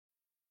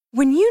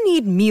When you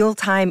need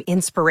mealtime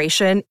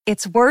inspiration,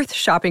 it's worth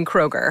shopping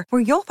Kroger,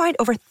 where you'll find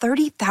over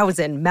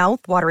 30,000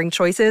 mouth-watering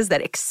choices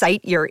that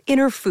excite your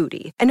inner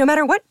foodie. And no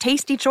matter what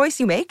tasty choice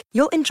you make,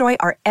 you'll enjoy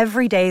our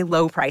everyday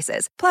low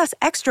prices, plus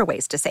extra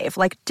ways to save,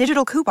 like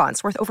digital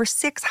coupons worth over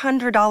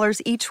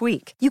 $600 each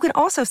week. You can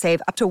also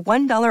save up to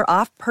 $1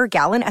 off per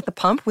gallon at the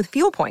pump with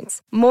fuel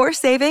points. More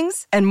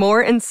savings and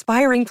more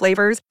inspiring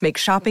flavors make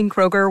shopping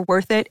Kroger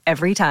worth it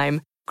every time.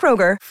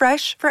 Kroger,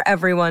 fresh for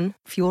everyone.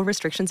 Fuel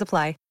restrictions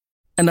apply.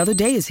 Another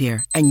day is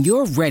here, and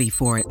you're ready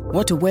for it.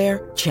 What to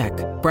wear? Check.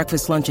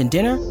 Breakfast, lunch, and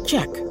dinner?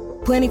 Check.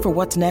 Planning for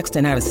what's next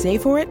and how to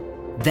save for it?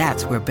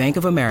 That's where Bank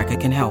of America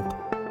can help.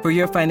 For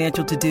your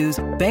financial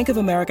to-dos, Bank of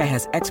America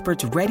has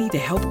experts ready to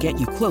help get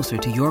you closer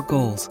to your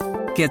goals.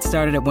 Get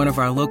started at one of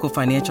our local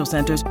financial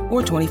centers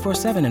or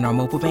 24/7 in our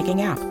mobile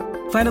banking app.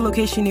 Find a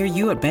location near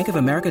you at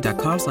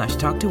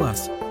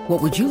bankofamerica.com/talktous.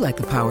 What would you like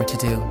the power to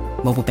do?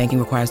 Mobile banking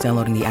requires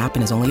downloading the app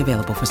and is only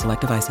available for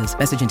select devices.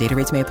 Message and data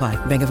rates may apply.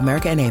 Bank of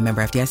America N.A.,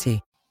 member FDIC.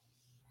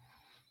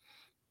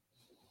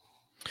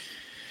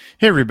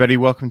 Hey everybody,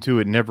 welcome to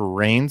It Never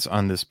Rains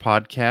on this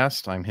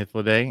podcast. I'm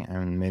Hythloday.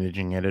 I'm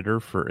managing editor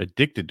for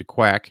Addicted to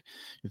Quack.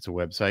 It's a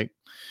website.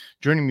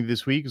 Joining me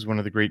this week is one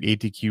of the great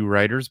ATQ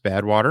writers,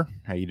 Badwater.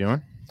 How you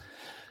doing?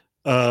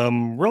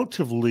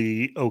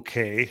 Relatively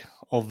okay.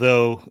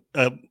 Although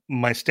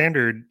my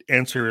standard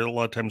answer a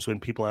lot of times when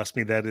people ask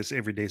me that is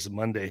every day's a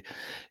Monday.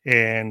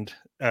 And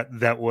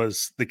that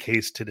was the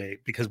case today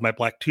because my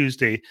Black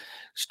Tuesday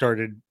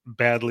started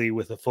badly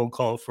with a phone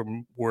call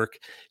from work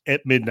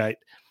at midnight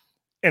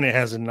and it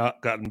hasn't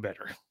not gotten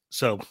better.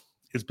 So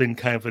it's been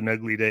kind of an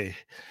ugly day.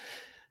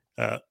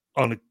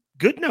 On a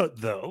good note,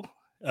 though,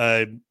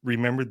 I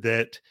remembered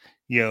that,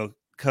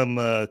 come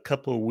a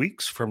couple of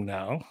weeks from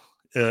now,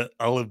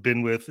 I'll have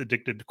been with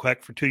Addicted to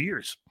Quack for 2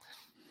 years.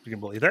 You can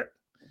believe that?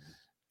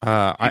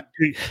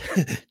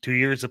 2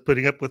 years of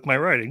putting up with my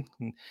writing,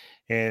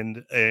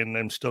 and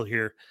I'm still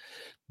here.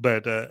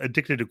 But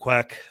Addicted to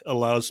Quack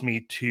allows me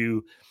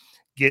to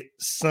get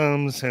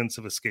some sense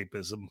of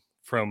escapism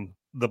from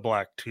the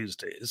Black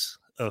Tuesdays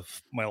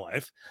of my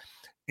life,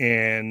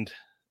 and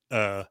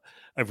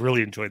I've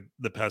really enjoyed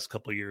the past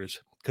couple of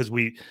years because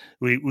we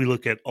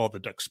look at all the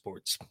duck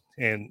sports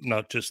and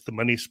not just the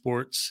money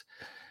sports,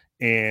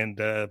 and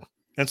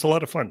it's a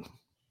lot of fun.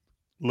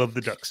 Love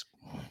the Ducks.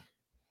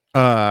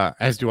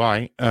 As do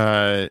I.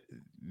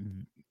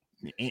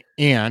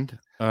 And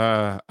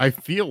I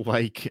feel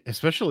like,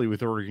 especially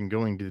with Oregon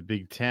going to the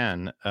Big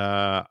Ten,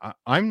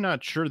 I'm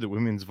not sure that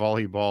women's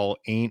volleyball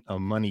ain't a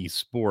money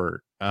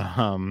sport.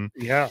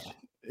 Yeah.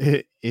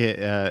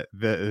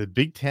 The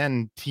Big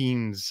Ten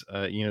teams,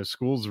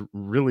 schools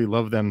really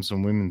love them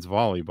some women's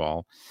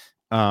volleyball.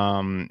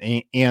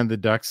 And the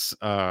Ducks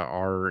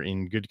are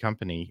in good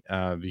company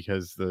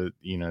because they've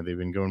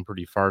been going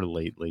pretty far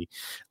lately.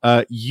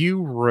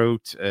 You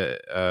wrote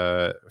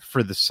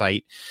for the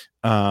site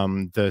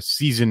the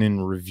season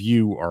in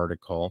review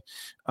article.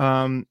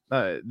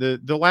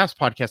 The last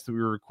podcast that we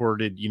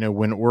recorded,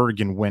 when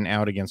Oregon went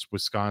out against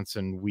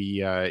Wisconsin,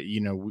 we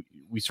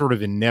sort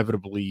of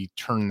inevitably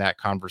turned that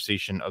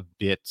conversation a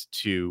bit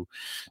to,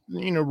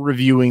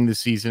 reviewing the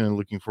season and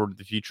looking forward to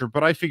the future.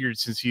 But I figured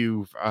since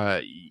you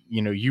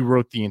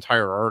wrote the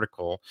entire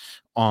article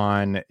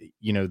on,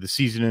 the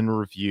season in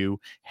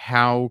review,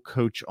 how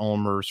Coach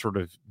Ulmer sort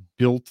of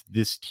built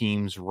this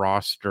team's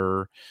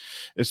roster,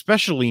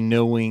 especially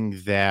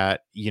knowing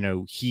that,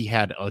 he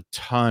had a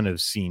ton of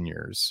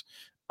seniors.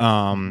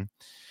 And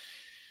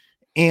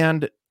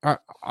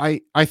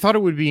I thought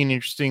it would be an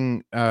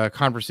interesting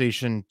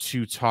conversation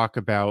to talk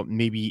about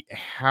maybe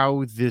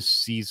how this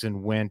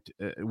season went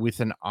with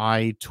an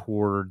eye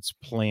towards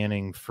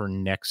planning for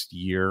next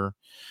year,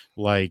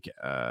 like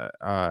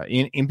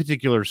in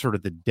particular, sort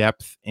of the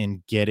depth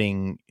and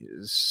getting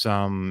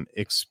some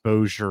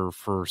exposure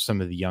for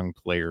some of the young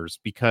players,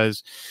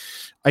 because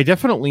I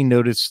definitely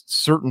noticed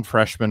certain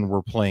freshmen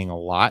were playing a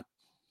lot,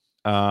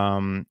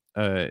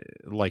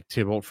 like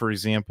Tybalt, for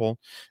example.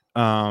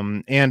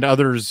 And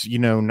others,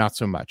 not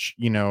so much,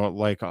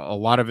 like a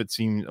lot of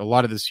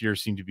this year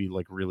seemed to be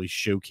like really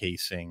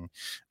showcasing,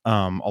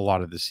 a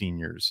lot of the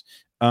seniors.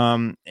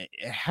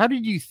 How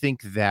did you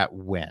think that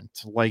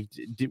went? Like,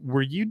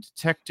 were you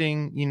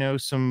detecting,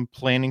 some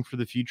planning for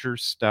the future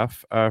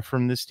stuff,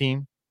 from this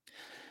team?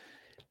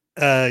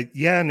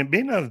 Yeah. And it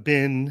may not have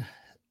been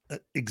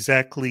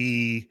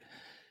exactly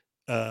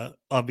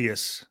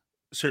obvious,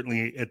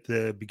 certainly at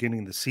the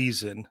beginning of the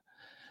season.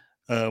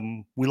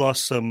 We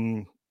lost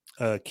some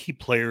key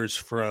players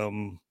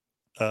from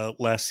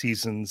last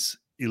season's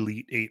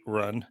Elite Eight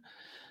run.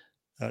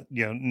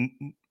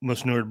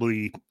 Most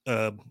notably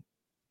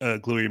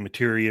Gloria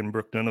Materi and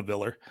Brooke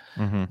Nunaviller.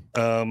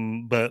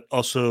 Mm-hmm. But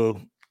also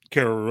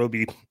Kara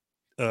Roby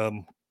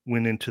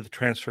went into the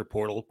transfer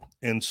portal.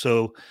 And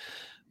so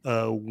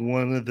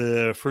one of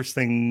the first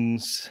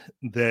things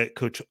that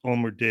Coach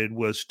Ulmer did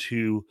was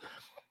to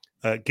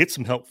get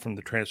some help from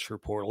the transfer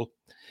portal.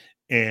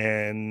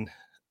 And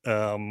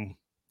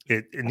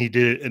he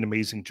did an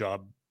amazing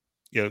job,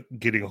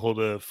 getting a hold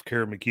of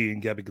Kara McGee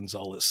and Gabby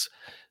Gonzalez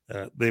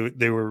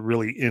They were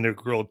really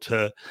integral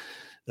to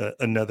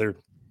another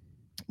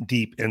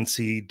deep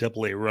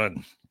NCAA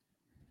run.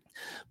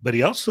 But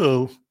he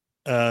also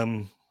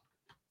had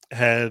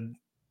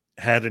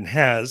and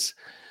has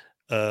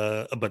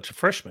a bunch of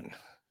freshmen,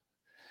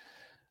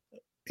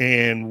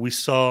 and we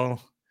saw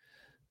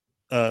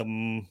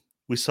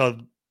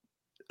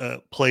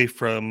play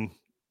from,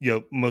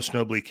 most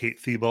notably Kate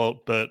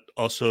Thibault, but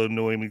also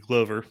Noemi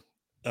Glover,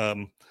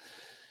 came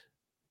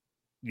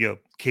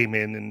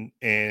in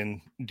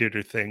and did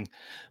her thing.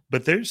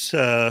 But there's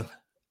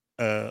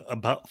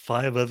about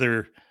 5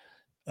 other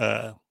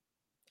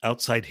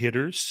outside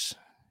hitters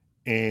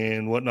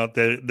and whatnot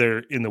that they're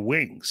in the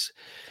wings.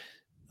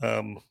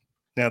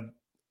 Now,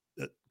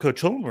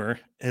 Coach Ulmer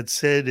had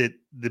said at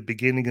the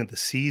beginning of the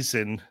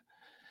season,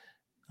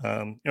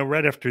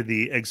 right after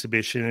the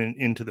exhibition and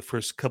into the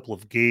first couple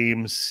of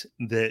games,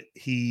 that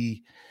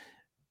he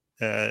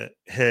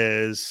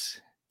has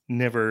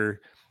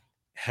never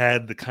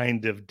had the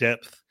kind of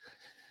depth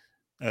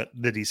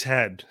that he's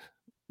had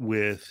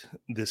with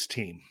this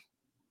team.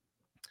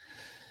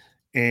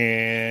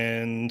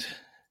 And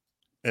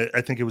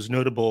I think it was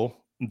notable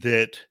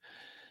that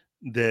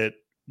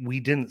we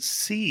didn't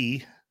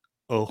see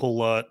a whole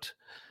lot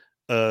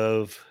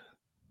of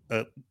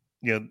the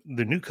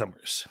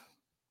newcomers.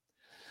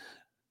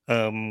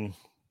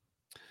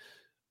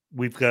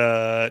 We've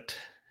got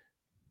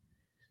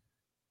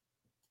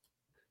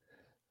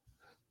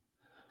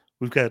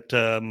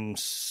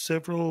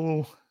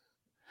several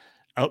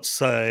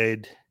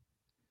outside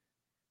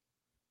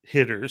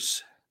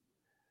hitters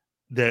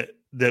that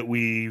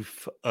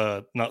we've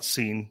not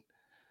seen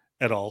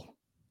at all.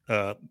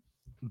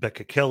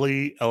 Becca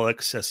Kelly,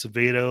 Alex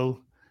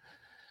Acevedo,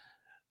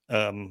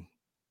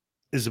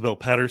 Isabel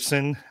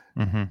Patterson,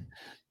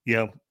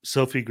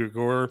 Sophie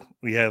Gregor.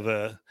 We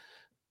have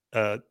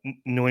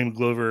Noemi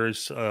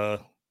Glover's,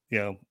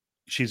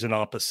 she's an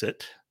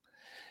opposite,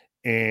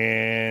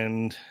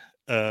 and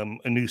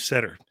a new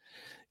setter.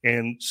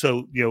 And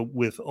so,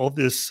 with all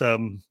this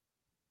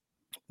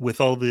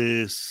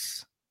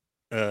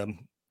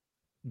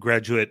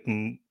graduate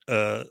and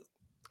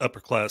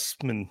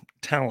upperclassmen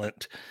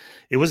talent,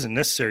 it wasn't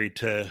necessary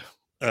to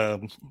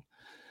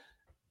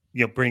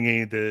bring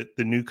any of the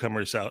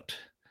newcomers out,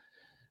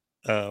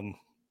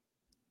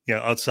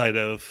 outside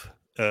of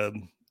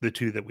the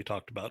 2 that we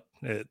talked about,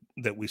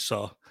 that we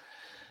saw.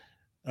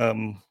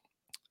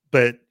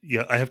 But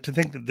I have to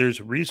think that there's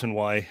a reason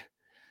why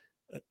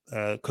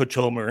Coach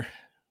Ulmer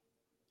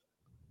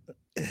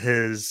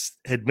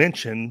had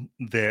mentioned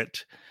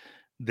that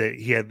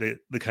he had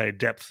the kind of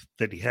depth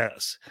that he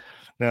has.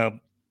 Now,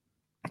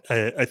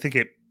 I think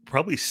it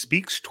probably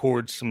speaks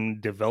towards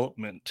some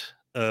development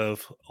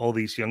of all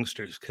these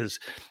youngsters, because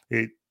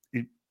we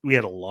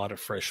had a lot of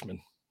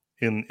freshmen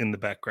in the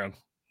background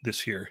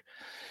this year,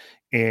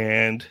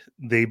 and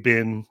they've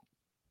been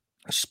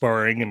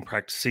sparring and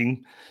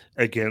practicing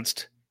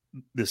against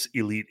this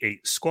Elite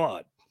 8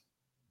 squad.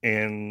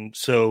 And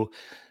so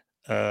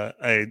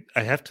I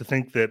have to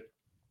think that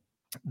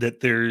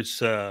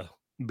there's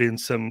been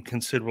some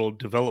considerable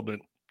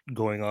development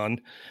going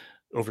on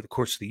over the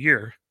course of the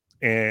year,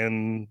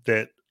 and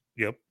that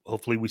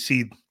hopefully we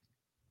see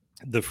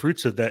the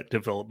fruits of that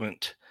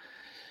development,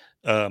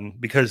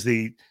 because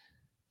the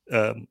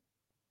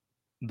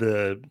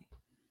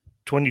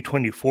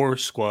 2024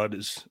 squad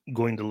is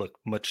going to look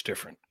much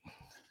different.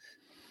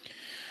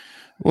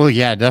 Well,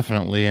 yeah,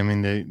 definitely. I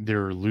mean,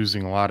 they're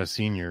losing a lot of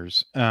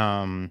seniors. We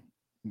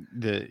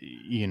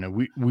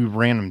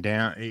ran them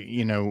down.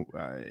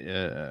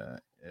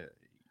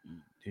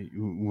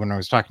 When I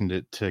was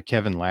talking to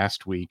Kevin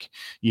last week,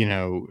 he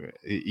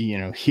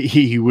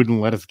wouldn't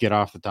let us get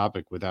off the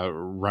topic without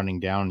running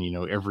down,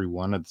 every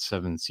one of the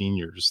 7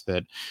 seniors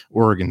that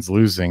Oregon's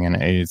losing,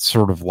 and it's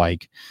sort of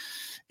like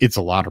it's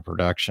a lot of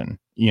production,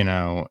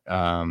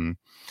 the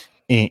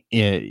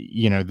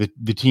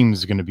team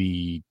is going to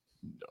be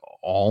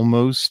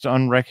almost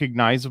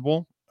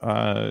unrecognizable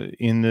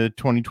in the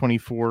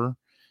 2024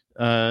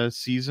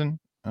 season.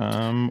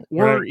 Or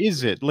right.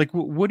 Is it like,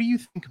 what do you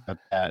think about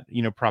that,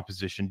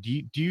 proposition?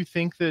 Do you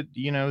think that,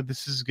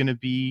 this is going to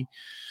be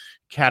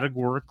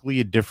categorically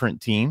a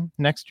different team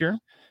next year?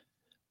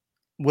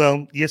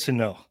 Well, yes and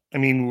no. I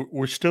mean,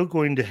 we're still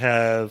going to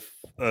have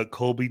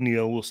Colby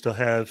Neal. We'll still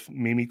have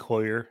Mimi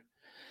Coyer.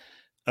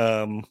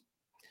 But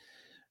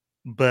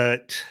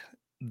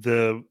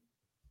the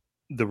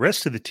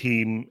rest of the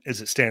team,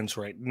 as it stands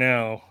right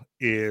now,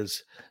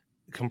 is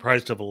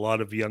comprised of a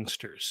lot of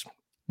youngsters.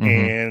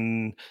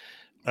 And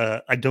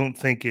I don't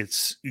think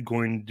it's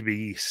going to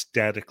be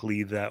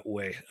statically that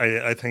way.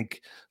 I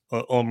think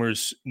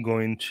Ulmer's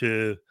going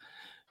to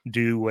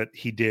do what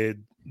he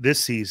did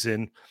this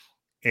season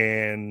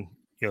and,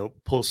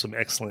 pull some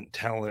excellent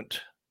talent,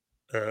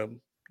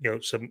 some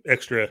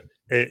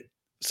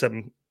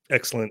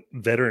excellent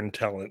veteran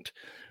talent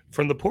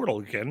from the portal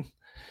again,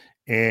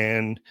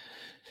 and,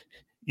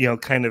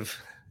 kind of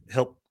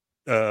help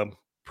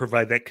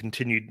provide that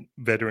continued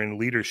veteran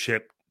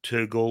leadership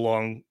to go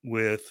along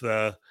with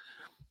a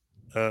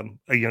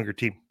younger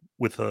team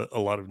with a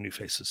lot of new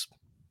faces.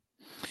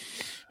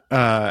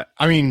 I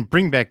mean,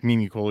 bring back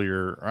Mimi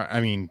Collier.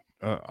 I mean,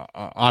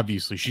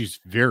 obviously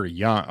she's very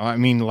young. I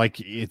mean, like,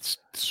 it's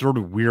sort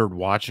of weird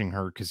watching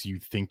her because you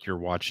think you're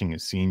watching a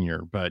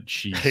senior, but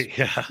she's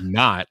Yeah,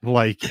 not,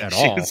 like, at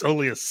she all. was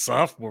only a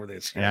sophomore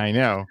this year. Yeah, I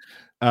know.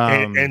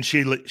 And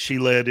she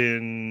led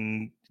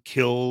in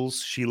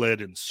kills. She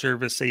led in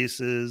service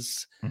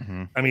aces.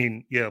 Mhm. I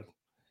mean, yeah,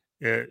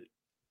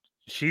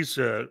 she's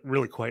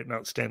really quite an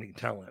outstanding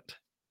talent.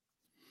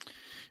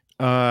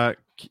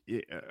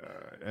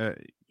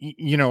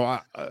 You know,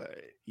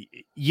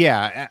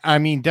 yeah, I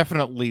mean,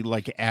 definitely,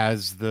 like,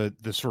 as the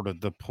sort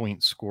of the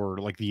point scorer,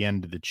 like the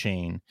end of the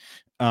chain.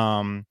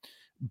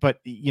 But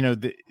you know,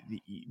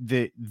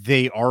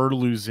 they are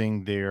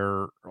losing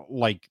their,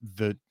 like,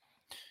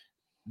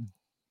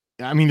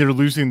 I mean, they're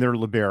losing their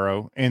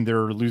libero and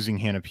they're losing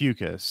Hannah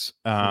Pukas,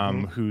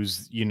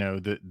 who's, you know,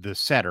 the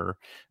setter,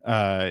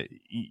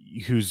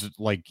 who's,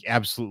 like,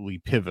 absolutely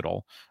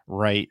pivotal,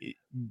 right?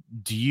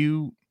 Do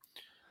you,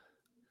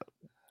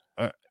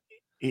 uh,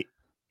 i-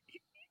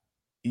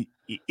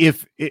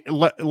 if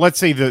let's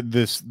say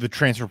the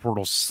transfer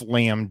portal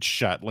slammed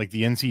shut, like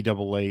the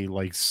NCAA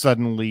like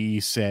suddenly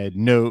said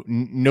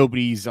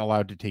nobody's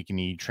allowed to take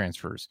any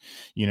transfers,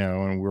 you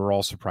know, and we were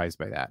all surprised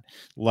by that.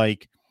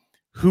 Like,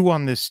 who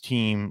on this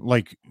team,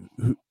 like,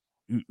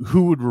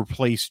 who would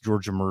replace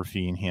Georgia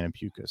Murphy and Hannah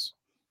Pukas?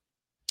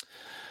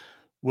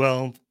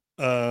 Well,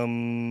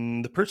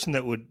 the person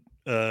that would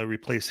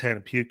replace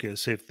Hannah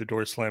Pukas if the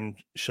door slammed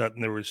shut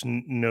and there was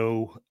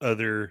no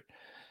other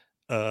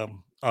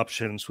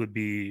options would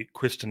be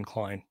Kristen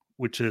Klein,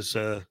 which is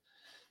a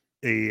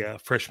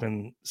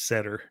freshman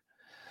setter,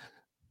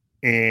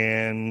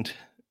 and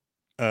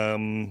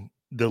the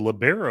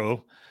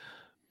libero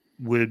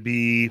would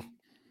be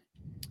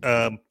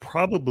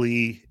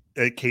probably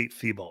Kate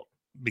Thibault,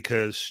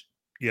 because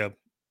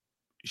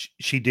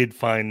she did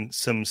find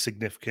some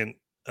significant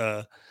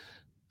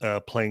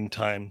playing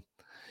time,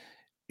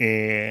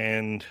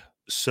 and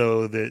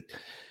so that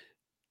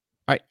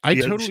I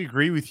totally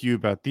agree with you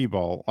about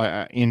Thibault.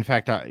 In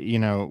fact, you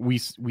know, we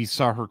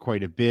saw her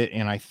quite a bit,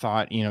 and I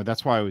thought, you know,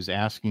 that's why I was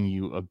asking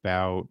you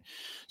about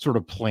sort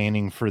of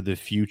planning for the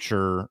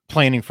future,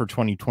 planning for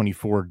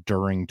 2024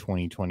 during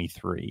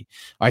 2023.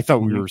 I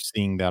thought we were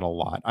seeing that a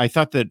lot. I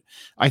thought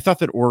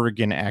that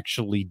Oregon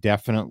actually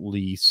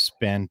definitely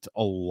spent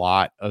a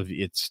lot of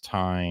its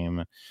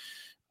time,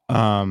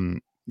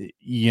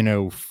 you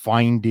know,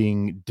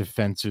 finding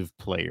defensive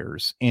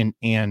players and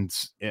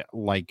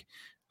like,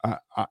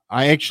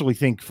 I actually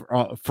think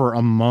for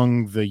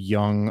among the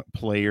young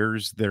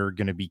players that are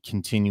going to be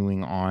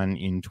continuing on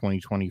in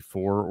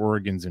 2024,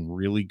 Oregon's in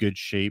really good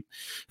shape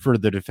for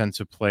the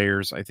defensive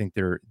players. I think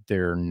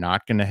they're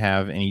not going to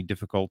have any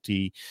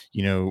difficulty,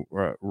 you know,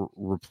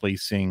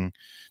 replacing,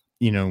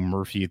 you know,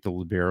 Murphy at the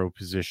libero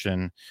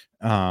position.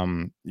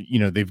 You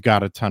know, they've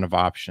got a ton of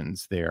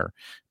options there.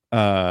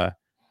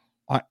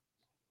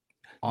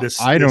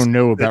 I don't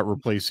know about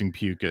replacing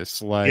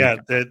Pukas. Like, yeah,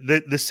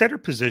 the setter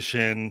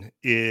position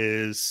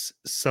is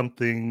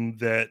something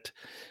that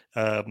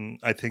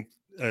I think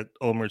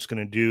Ulmer's going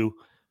to do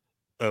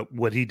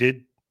what he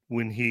did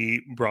when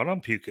he brought on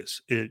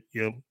Pukas. You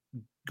know,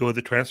 go to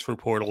the transfer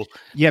portal.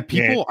 Yeah,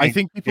 people. I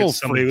think people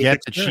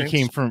forget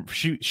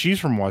that she's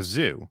from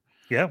Wazoo.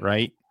 Yeah,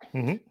 right.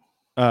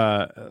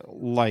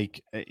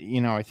 Like,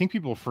 you know, I think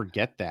people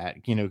forget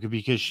that, you know,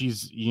 because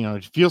she's, you know,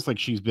 it feels like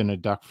she's been a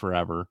Duck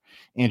forever,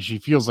 and she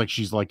feels like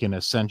she's like an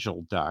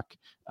essential Duck.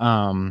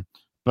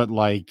 But,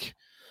 like,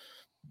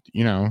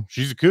 you know,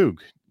 she's a Coug.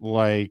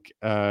 Like,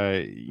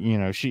 you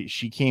know,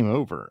 she came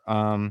over.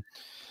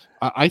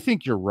 I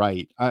think you're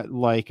right.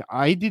 Like,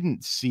 I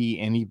didn't see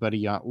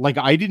anybody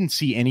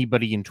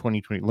in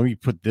 2020. Let me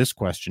put this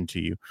question to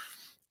you.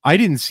 I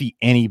didn't see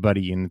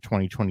anybody in the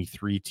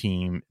 2023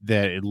 team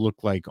that it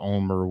looked like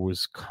Ulmer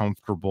was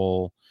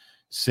comfortable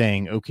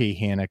saying, okay,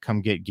 Hannah, come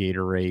get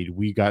Gatorade.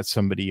 We got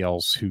somebody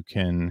else who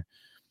can,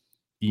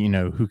 you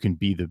know, who can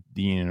be the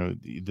you know,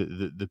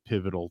 the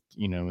pivotal,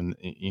 you know, and,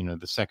 you know,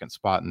 the second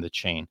spot in the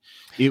chain.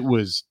 It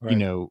was, right. You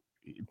know,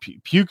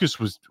 Pukas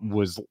was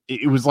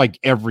it was like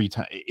every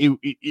time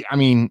I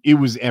mean, it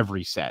was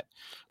every set.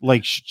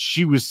 Like,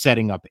 she was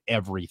setting up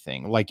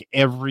everything, like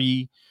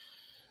every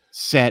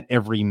set,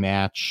 every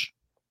match,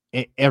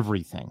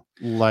 everything.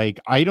 Like,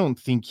 I don't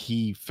think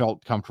he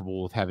felt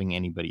comfortable with having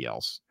anybody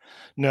else.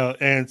 No,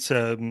 and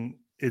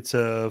it's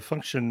a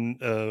function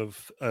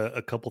of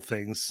a couple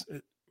things.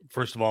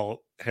 First of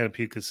all, Hannah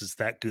Pukas is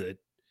that good.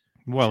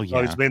 Well, she's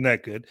always been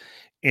that good,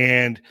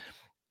 and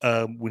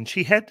when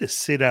she had to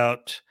sit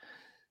out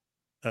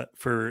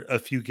for a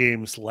few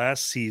games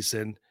last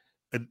season,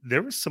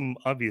 there was some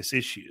obvious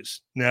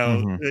issues.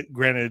 Now,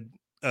 granted,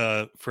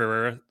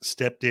 Ferreira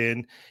stepped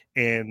in,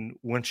 and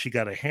once she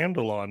got a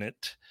handle on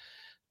it,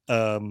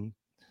 the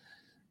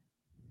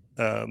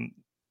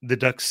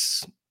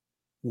Ducks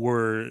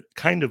were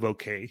kind of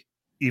okay,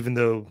 even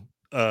though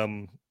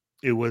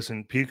it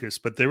wasn't Pukas.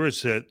 But there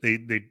was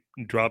they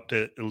dropped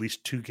at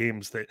least 2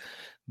 games that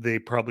they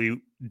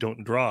probably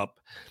don't drop,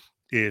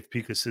 if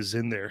Pukas is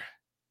in there.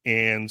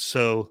 And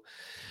so,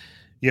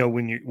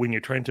 when you're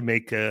trying to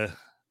make a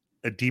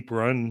deep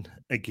run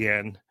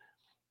again,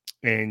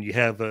 and you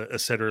have a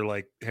setter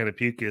like Hannah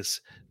Pukas,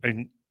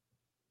 and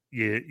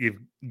you've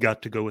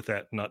got to go with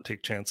that and not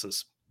take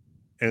chances,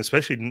 and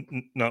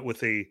especially not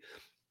with a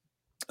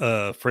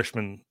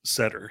freshman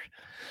setter.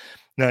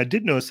 Now, I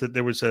did notice that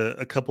there was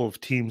a couple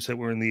of teams that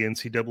were in the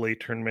NCAA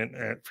tournament.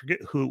 I forget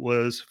who it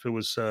was, if it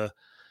was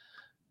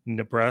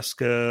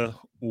Nebraska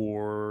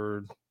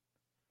or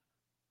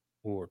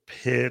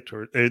Pitt,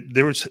 or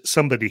there was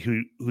somebody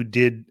who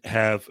did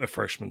have a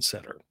freshman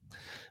setter.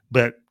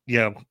 But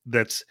yeah,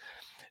 that's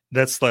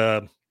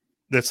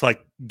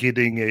like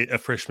getting a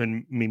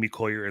freshman Mimi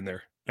Collier in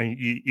there. I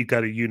mean, you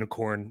got a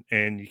unicorn,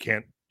 and you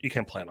can't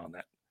plan on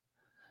that.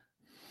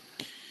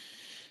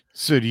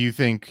 So do you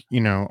think,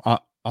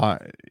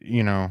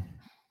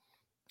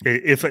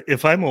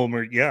 if I'm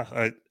Ulmer,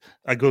 yeah,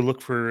 I go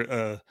look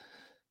for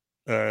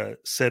a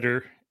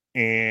setter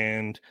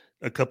and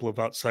a couple of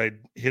outside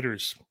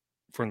hitters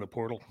from the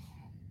portal.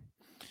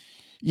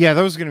 Yeah,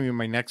 that was going to be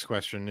my next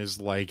question, is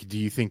like, do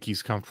you think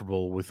he's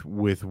comfortable with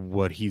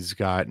what he's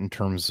got in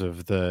terms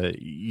of the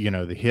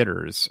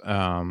hitters?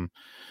 I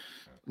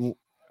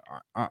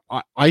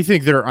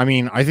think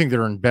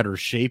they're in better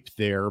shape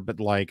there, but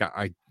like,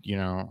 I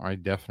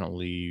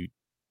definitely,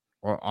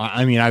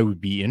 I would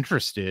be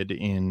interested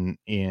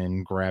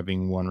in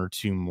grabbing one or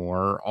two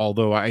more,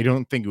 although I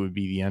don't think it would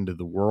be the end of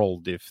the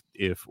world if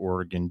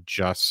Oregon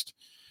just,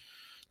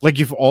 like,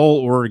 if all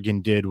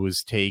Oregon did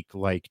was take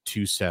like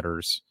two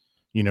setters,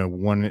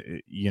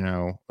 one,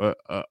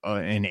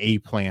 an A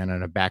plan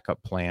and a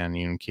backup plan,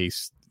 in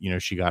case,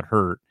 she got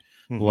hurt,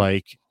 Mm-hmm.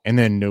 like, and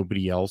then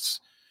nobody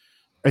else.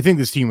 I think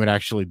this team would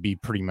actually be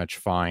pretty much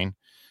fine.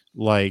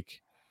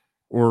 Like,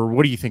 or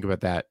what do you think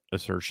about that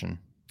assertion?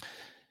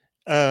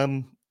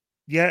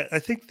 Yeah, I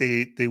think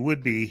they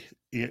would be.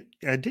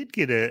 I did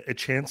get a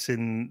chance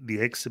in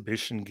the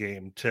exhibition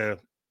game to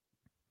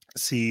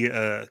see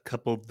a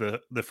couple of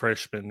the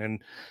freshmen,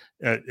 and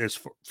as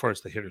far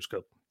as the hitters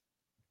go,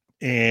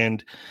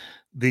 and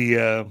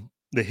the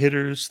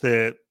hitters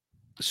that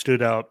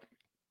stood out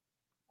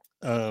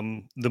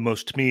the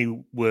most to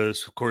me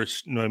was, of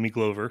course, Noemi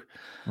Glover,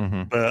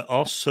 Mm-hmm. but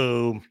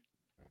also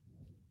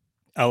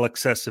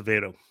Alex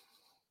Acevedo.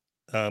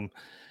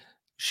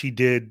 She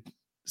did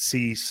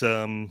see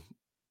some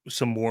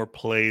more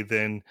play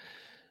than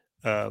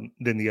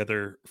the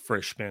other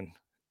freshmen,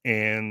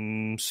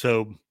 and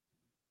so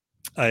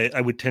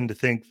I would tend to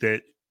think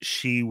that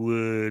she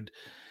would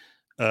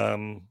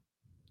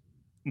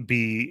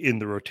be in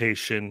the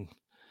rotation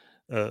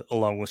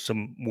along with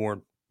some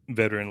more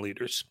veteran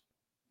leaders.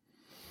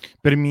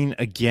 But I mean,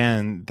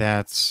 again,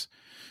 that's,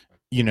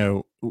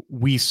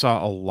 we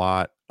saw a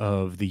lot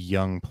of the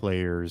young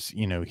players,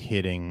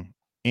 hitting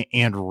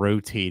and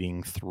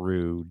rotating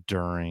through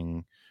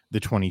during the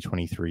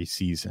 2023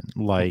 season.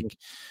 Like,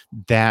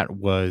 that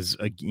was,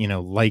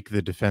 like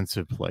the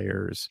defensive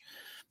players,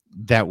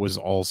 that was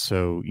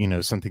also,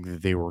 something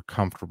that they were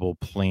comfortable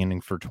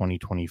planning for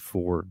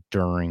 2024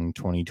 during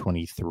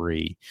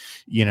 2023.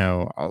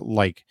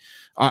 Like,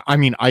 I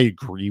mean, I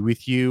agree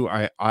with you.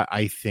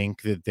 I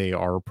think that they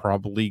are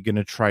probably going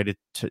to try to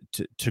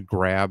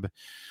grab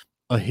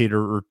a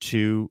hitter or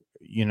two,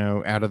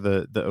 out of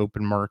the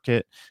open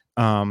market.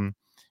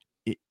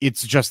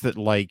 It's just that,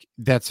 like,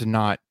 that's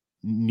not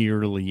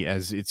nearly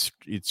as it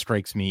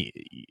strikes me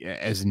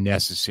as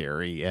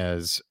necessary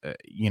as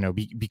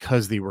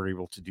because they were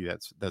able to do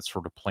that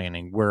sort of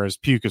planning, whereas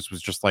Pukas was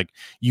just like,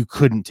 you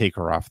couldn't take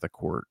her off the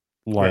court,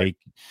 like,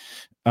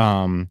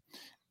 right.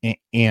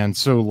 And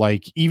so,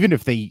 like, even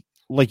if they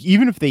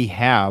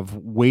have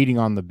waiting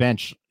on the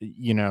bench,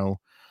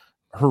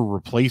 her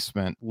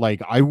replacement,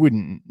 like,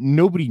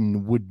 nobody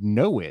would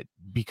know it,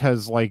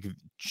 because, like,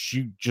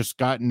 she just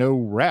got no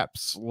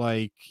reps,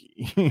 like,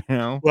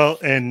 Well,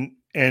 and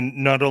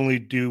not only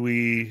do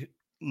we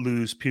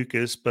lose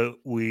Pukas, but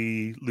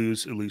we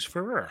lose Elise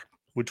Ferrer,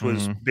 which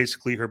was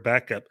basically her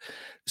backup.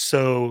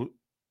 So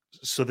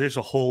there's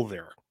a hole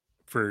there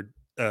for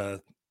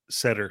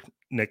setter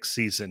next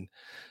season.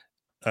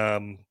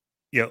 Ulmer's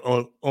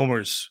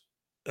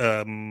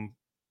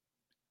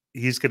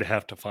he's going to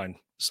have to find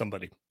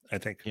somebody, I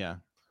think. Yeah.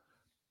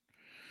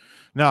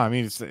 No, I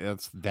mean,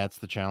 that's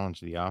the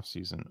challenge of the off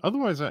season.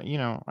 Otherwise,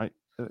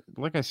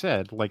 like I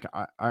said, like,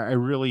 I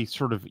really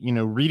sort of,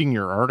 reading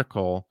your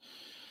article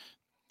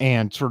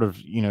and sort of,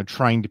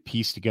 trying to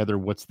piece together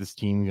what's this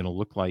team going to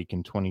look like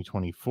in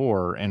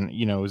 2024. And,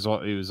 it was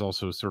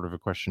also sort of a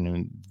question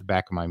in the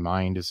back of my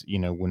mind is,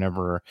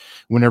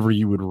 whenever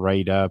you would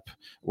write up,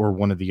 or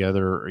one of the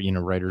other,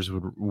 writers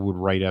would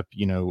write up,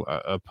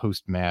 a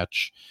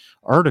post-match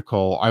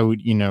article, I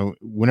would,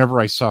 whenever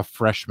I saw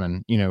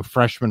freshman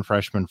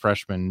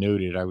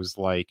noted, I was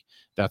like,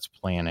 that's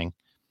planning,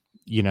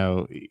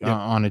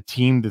 on a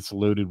team that's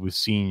loaded with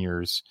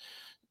seniors.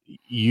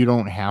 you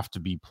don't have to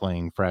be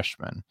playing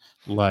freshmen,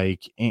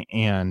 like,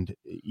 and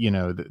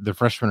the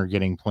freshmen are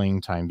getting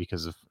playing time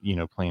because of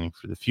planning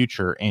for the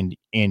future, and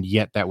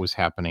yet that was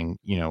happening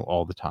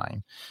all the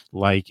time,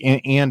 like,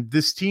 and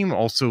this team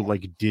also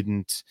like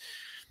didn't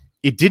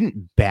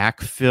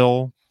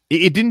backfill.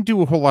 It didn't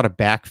do a whole lot of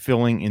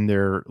backfilling in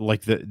their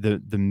like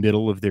the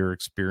middle of their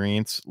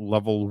experience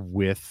level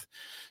with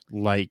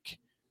like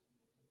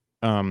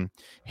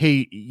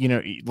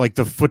hey, like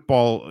the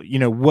football,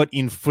 what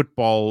in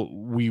football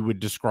we would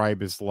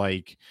describe as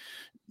like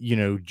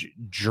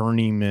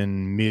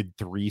journeyman mid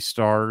 3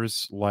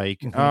 stars,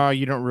 like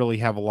you don't really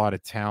have a lot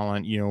of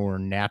talent, or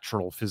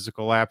natural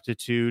physical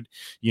aptitude,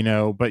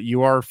 but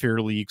you are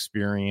fairly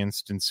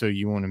experienced, and so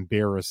you won't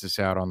embarrass us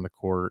out on the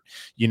court,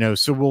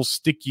 so we'll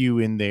stick you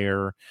in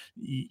there.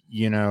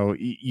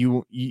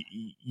 You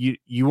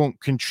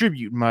won't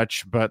contribute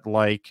much, but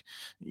like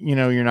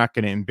you're not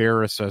going to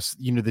embarrass us.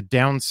 The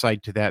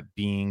downside to that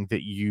being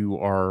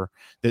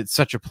that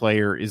such a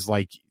player is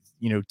like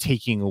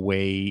taking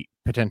away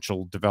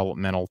potential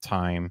developmental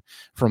time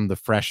from the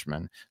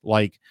freshmen.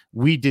 Like,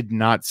 we did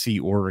not see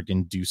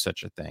Oregon do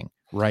such a thing,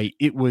 right?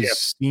 It was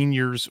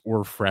seniors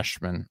or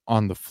freshmen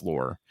on the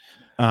floor.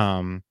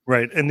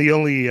 Right. And the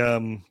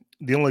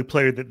only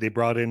player that they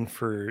brought in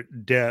for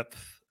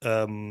depth,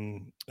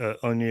 Onyeka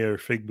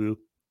Figbu,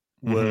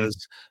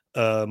 was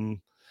a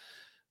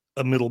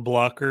middle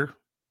blocker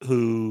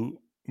who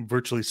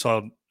virtually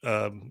saw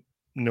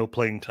no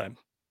playing time.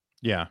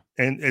 Yeah.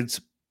 And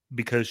it's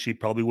because she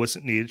probably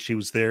wasn't needed. She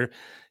was there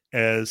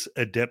as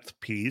a depth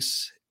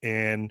piece,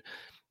 and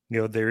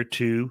there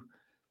too,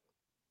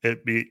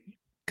 because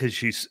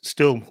she's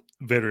still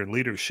veteran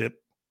leadership,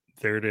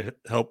 there to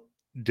help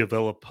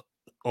develop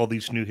all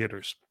these new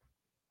hitters.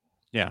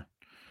 Yeah,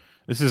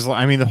 this is.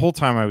 I mean, the whole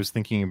time I was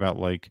thinking about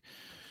like,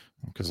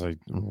 because I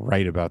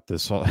write about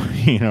this,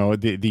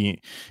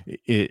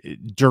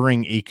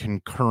 during a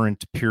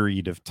concurrent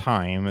period of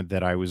time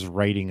that I was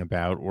writing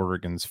about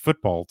Oregon's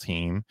football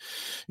team,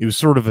 it was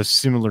sort of a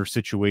similar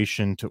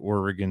situation to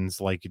Oregon's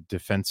like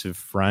defensive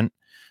front,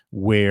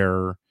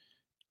 where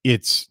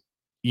it's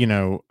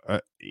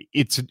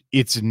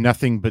it's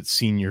nothing but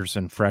seniors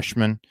and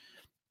freshmen,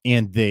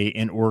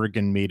 and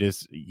Oregon made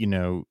us,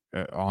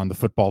 on the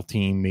football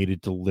team, made a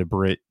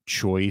deliberate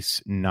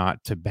choice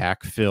not to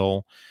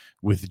backfill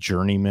with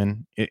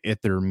journeymen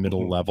at their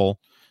middle level.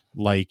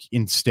 Like,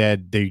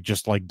 instead they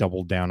just like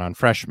doubled down on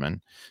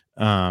freshmen,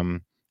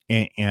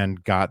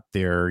 and got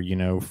their,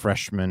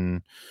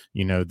 freshmen,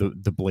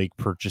 the Blake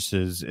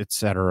Purchases,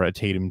 etc.,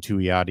 Tatum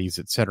Tuiatis,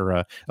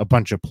 etc., a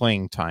bunch of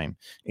playing time,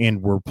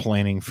 and we're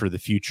planning for the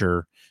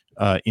future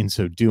in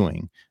so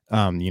doing.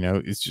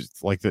 It's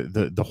just like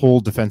the whole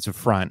defensive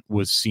front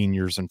was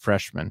seniors and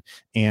freshmen.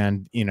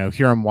 And,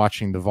 here I'm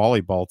watching the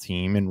volleyball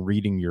team and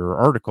reading your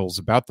articles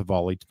about the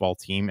volleyball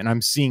team, and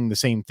I'm seeing the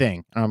same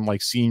thing. And I'm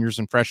like, seniors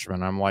and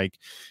freshmen. I'm like,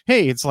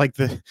 hey, it's like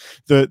the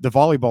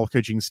volleyball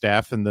coaching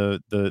staff and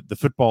the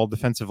football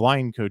defensive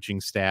line coaching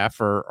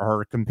staff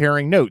are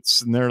comparing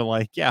notes, and they're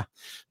like, yeah,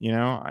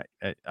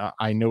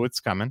 I know it's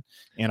coming.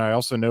 And I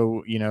also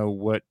know,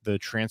 what the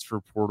transfer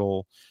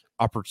portal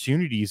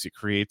opportunities it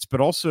creates,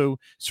 but also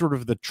sort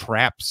of the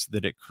traps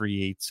that it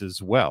creates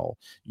as well,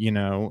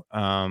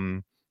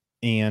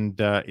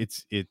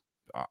 it's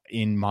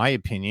in my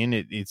opinion,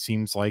 it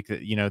seems like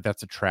that,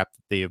 that's a trap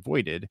that they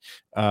avoided,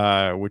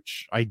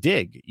 which I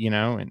dig,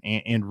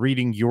 and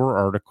reading your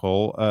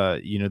article,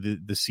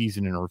 the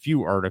season in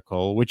review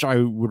article, which I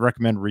would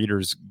recommend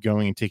readers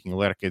going and taking a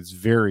look at. It's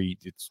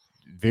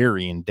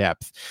very in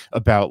depth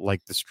about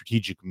like the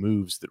strategic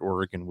moves that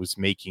Oregon was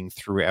making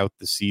throughout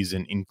the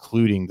season,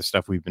 including the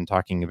stuff we've been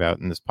talking about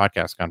in this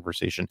podcast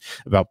conversation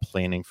about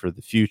planning for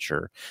the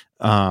future.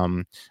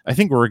 I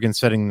think Oregon's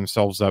setting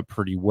themselves up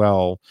pretty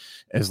well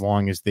as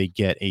long as they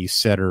get a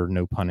setter,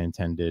 no pun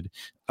intended.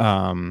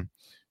 But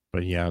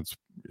yeah,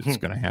 it's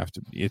going to have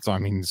to be, it's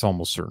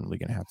almost certainly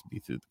going to have to be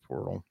through the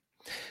portal.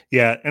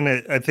 Yeah, and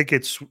I think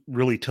it's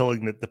really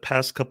telling that the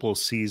past couple of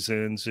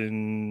seasons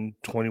in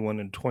 21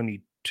 and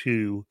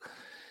 22,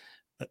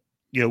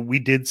 we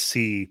did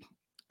see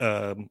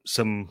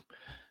some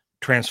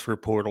transfer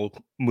portal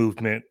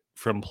movement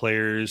from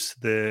players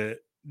that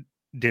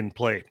didn't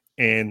play,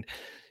 and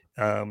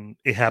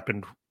it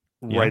happened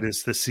right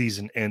as the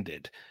season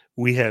ended.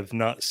 We have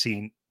not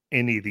seen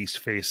any of these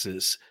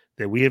faces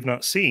that we have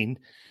not seen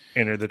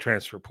enter the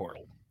transfer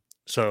portal.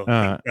 So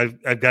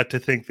I've got to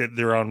think that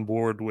they're on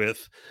board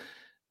with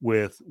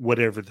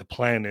whatever the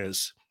plan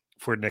is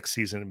for next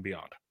season and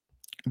beyond.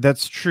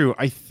 That's true.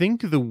 I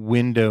think the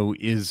window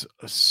is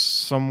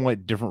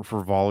somewhat different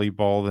for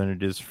volleyball than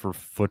it is for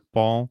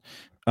football,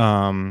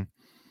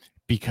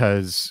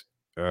 because,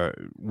 I'm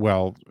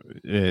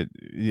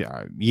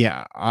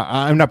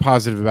not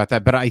positive about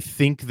that, but I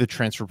think the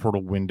transfer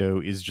portal window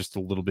is just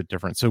a little bit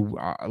different. So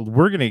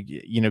we're going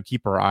to,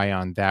 keep our eye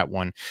on that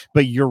one.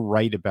 But you're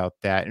right about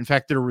that. In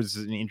fact, there was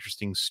an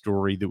interesting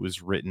story that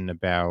was written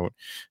about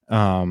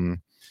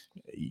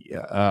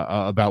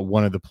about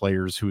one of the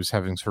players who was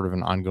having sort of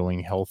an ongoing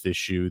health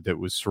issue that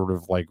was sort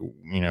of like,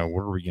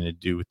 what are we going to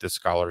do with the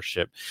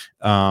scholarship?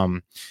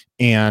 And,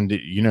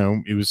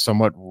 it was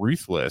somewhat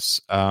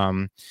ruthless.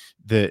 Now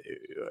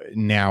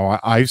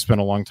I've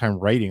spent a long time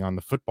writing on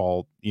the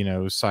football,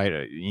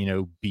 side,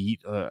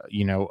 beat,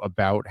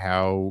 about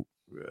how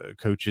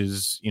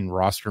coaches in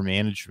roster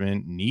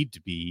management need to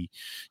be,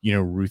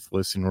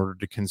 ruthless in order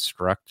to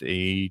construct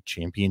a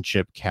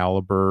championship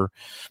caliber,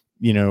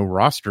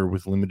 roster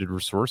with limited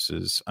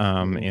resources,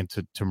 and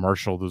to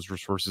marshal those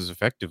resources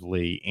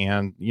effectively.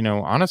 And,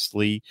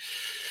 honestly,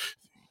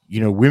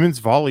 women's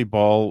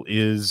volleyball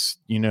is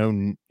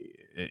the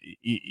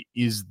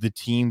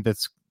team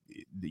that's,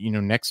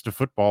 next to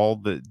football,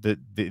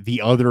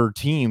 the other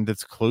team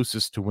that's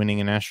closest to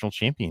winning a national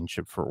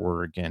championship for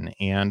Oregon,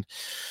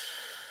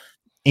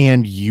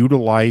 and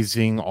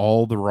utilizing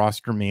all the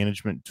roster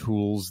management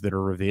tools that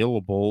are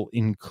available,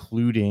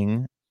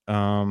 including,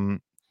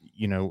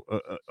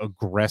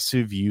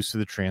 aggressive use of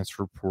the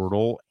transfer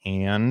portal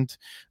and,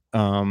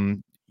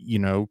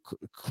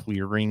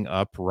 clearing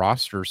up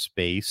roster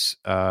space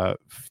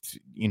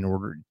in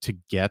order to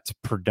get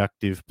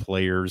productive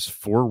players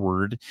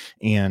forward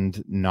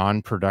and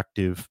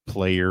non-productive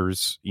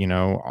players,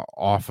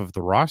 off of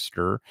the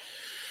roster.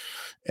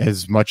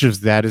 As much as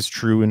that is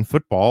true in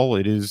football,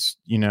 it is,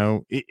 there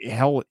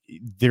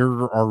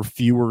are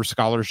fewer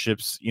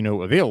scholarships,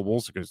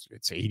 available because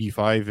it's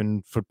 85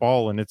 in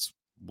football and it's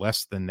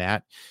less than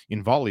that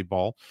in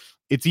volleyball.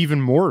 It's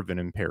even more of an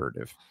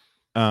imperative.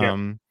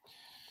 And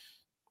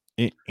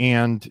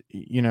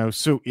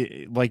so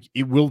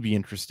it will be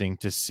interesting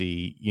to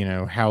see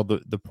how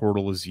the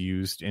portal is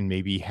used, and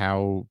maybe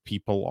how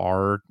people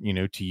are,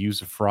 to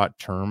use a fraught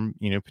term,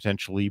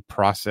 potentially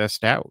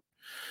processed out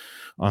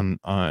on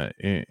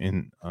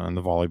the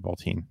volleyball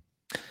team.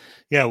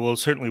 Yeah, well,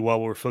 certainly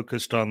while we're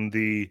focused on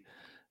the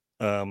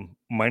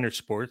minor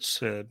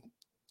sports,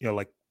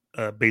 like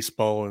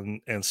baseball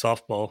and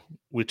softball,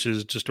 which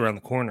is just around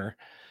the corner.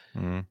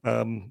 I'm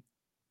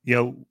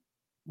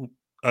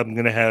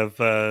going to have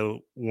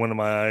one of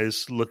my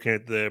eyes looking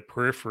at the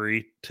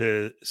periphery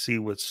to see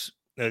what's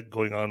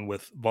going on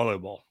with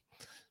volleyball,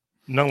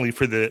 not only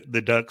for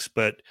the Ducks,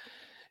 but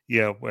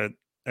we're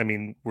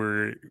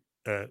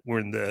in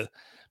the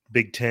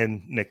Big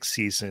Ten next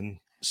season,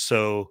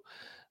 so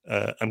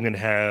I'm going to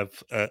have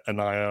an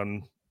eye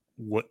on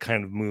what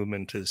kind of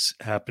movement is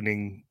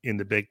happening in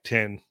the Big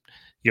Ten,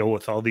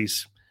 with all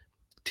these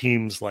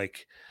teams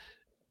like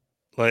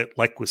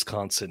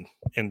Wisconsin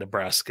and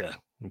Nebraska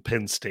and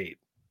Penn State.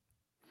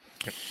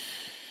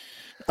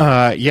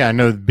 No,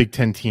 the Big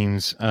Ten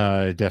teams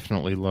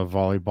definitely love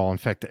volleyball. In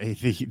fact,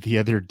 the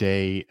other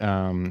day,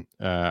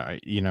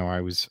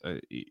 I was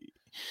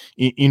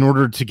in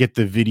order to get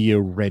the video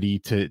ready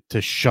to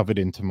shove it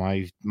into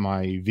my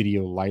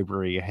video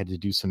library, I had to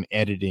do some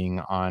editing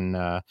on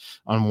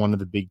one of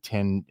the Big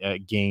Ten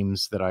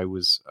games that I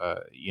was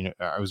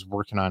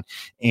working on,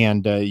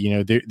 and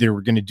they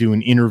were going to do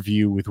an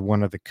interview with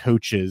one of the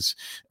coaches,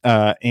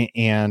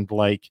 and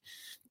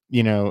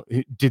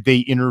did they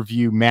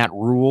interview Matt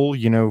Rule,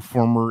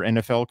 former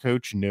NFL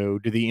coach? No.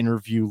 Did they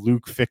interview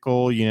Luke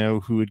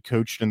Fickell, who had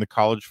coached in the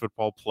college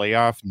football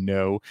playoff?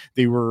 No.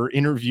 They were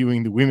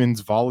interviewing the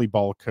women's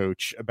volleyball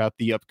coach about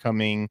the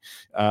upcoming,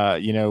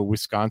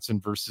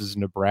 Wisconsin versus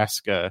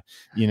Nebraska,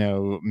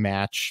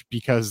 match,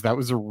 because that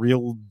was a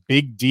real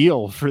big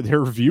deal for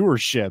their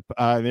viewership.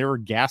 They were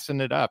gassing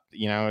it up,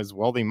 as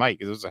well they might,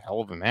 because it was a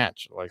hell of a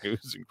match. It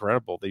was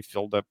incredible. They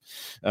filled up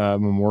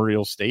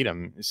Memorial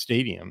Stadium.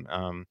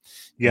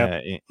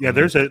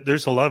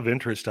 There's a lot of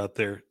interest out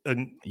there,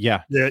 and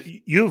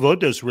U of O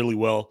does really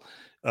well.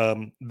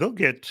 They'll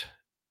get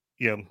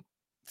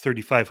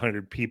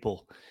 3,500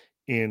 people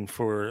in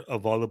for a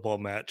volleyball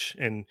match,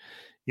 and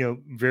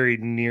very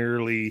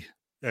nearly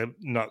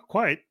not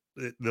quite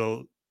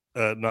they'll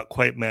not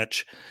quite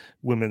match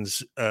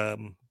women's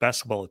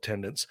basketball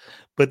attendance,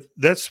 but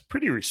that's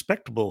pretty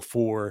respectable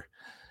for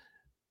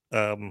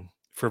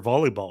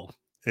volleyball,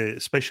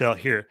 especially out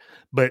here.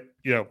 But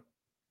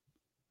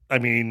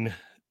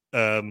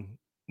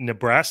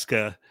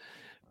Nebraska,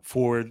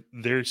 for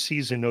their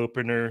season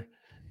opener,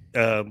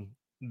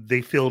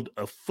 they filled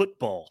a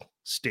football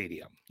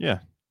stadium. Yeah.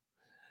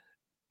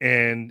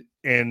 And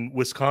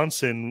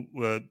Wisconsin,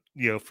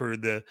 for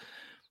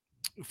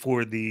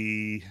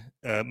the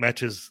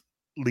matches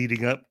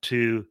leading up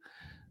to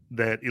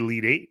that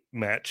Elite Eight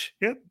match,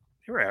 they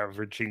were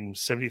averaging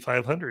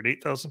 7,500,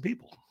 8,000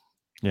 people.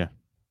 Yeah.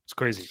 It's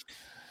crazy.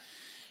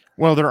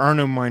 Well, there are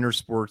no minor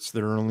sports.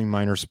 There are only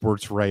minor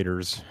sports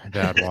writers,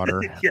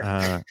 Badwater.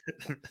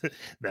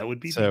 That would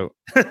be so.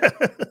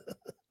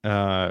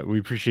 We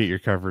appreciate your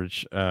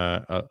coverage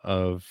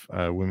of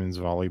women's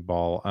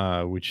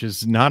volleyball, which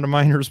is not a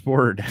minor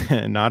sport,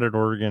 not at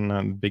Oregon,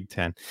 on Big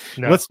Ten.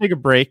 No. Let's take a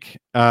break.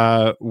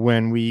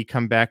 When we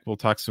come back, we'll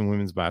talk some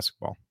women's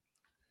basketball.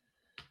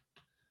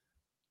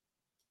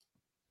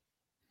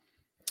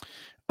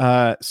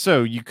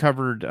 So you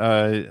covered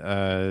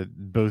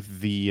both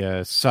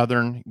the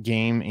Southern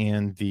game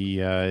and the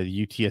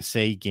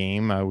UTSA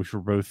game, which were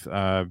both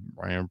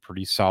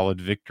pretty solid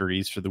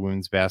victories for the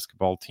women's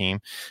basketball team.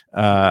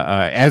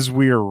 As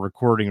we are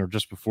recording, or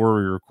just before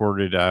we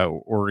recorded,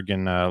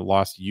 Oregon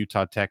lost to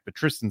Utah Tech, but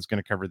Tristan's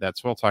going to cover that,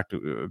 so I'll talk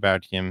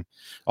about him.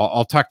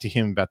 I'll talk to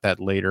him about that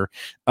later.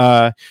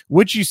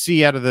 What'd you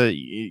see out of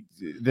the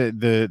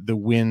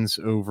wins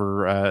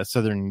over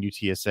Southern and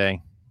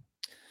UTSA?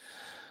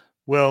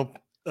 Well,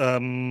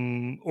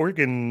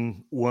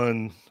 Oregon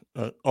won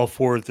all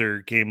 4 of their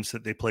games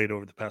that they played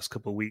over the past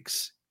couple of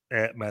weeks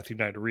at Matthew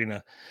Knight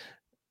Arena.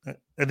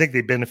 I think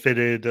they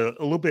benefited a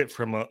little bit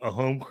from a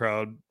home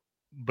crowd,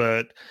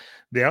 but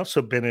they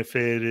also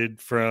benefited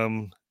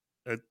from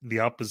the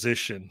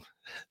opposition,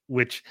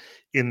 which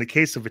in the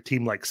case of a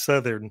team like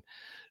Southern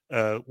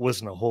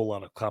wasn't a whole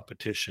lot of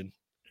competition.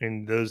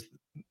 And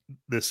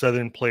the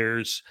Southern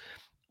players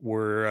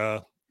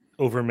were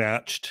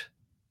overmatched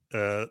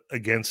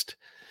against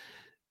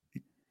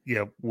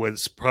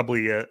was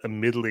probably a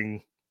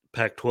middling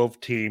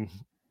Pac-12 team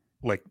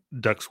like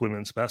Ducks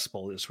women's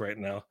basketball is right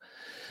now.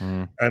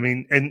 I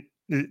mean, and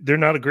they're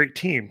not a great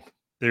team.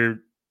 They've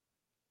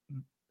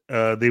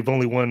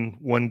only won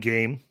 1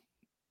 game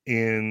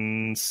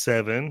in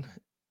 7,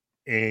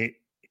 and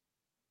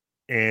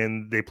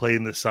they play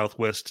in the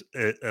Southwest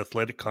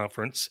Athletic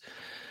Conference.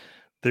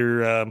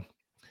 There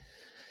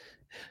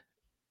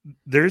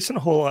isn't a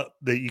whole lot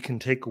that you can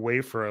take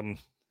away from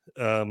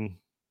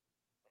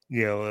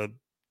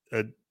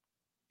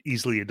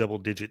easily a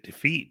double-digit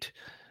defeat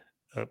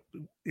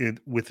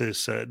with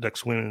this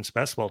Ducks women's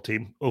basketball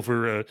team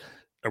over a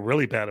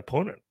really bad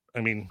opponent.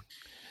 I mean,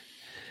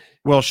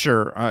 well,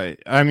 sure.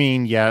 I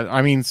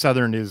mean,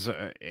 Southern is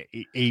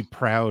a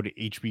proud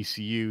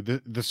HBCU.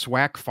 The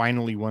SWAC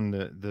finally won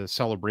the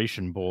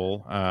Celebration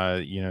Bowl.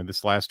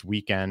 This last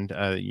weekend.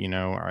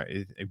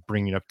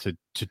 Bringing it up to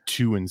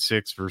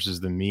 2-6 versus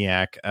the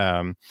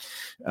MEAC.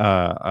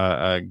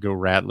 Go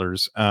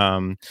Rattlers.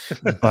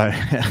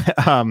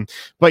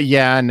 But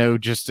yeah, no,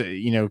 just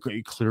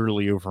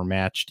clearly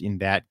overmatched in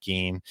that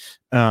game.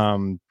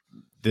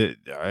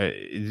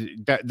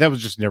 That was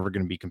just never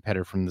going to be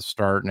competitive from the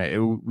start,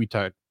 and we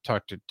talked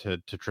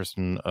to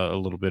Tristan a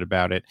little bit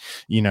about it,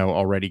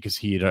 already, because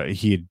he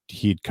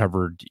had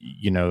covered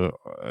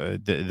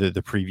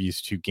the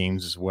previous 2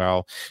 games as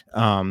well.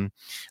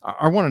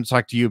 I wanted to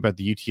talk to you about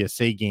the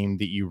UTSA game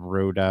that you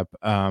wrote up.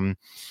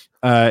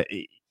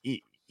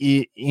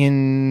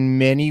 In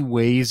many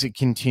ways, it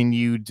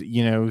continued,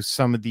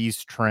 some of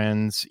these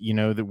trends,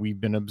 that we've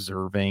been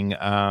observing.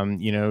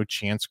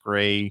 Chance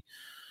Gray,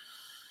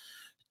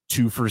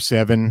 2 for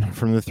 7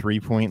 from the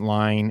 3-point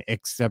line,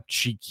 except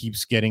she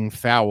keeps getting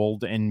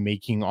fouled and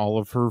making all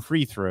of her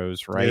free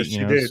throws, right? Yes, she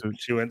did. So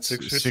she went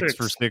 6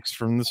 for 6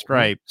 from the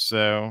stripe.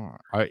 So,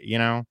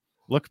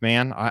 look,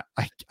 man, I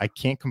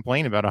can't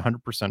complain about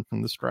 100%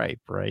 from the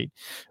stripe, right?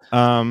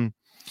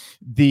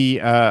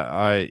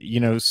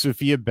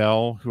 Sophia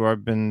Bell, who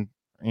I've been,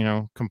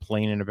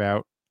 complaining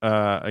about,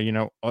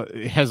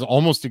 has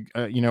almost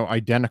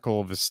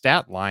identical of a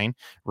stat line,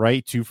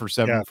 right? 2 for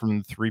 7 from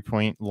the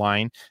 3-point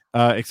line,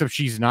 except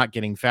she's not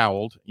getting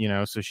fouled,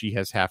 so she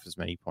has half as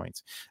many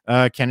points.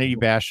 Kennedy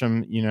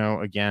Basham,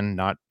 again,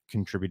 not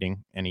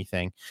contributing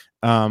anything.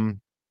 Phil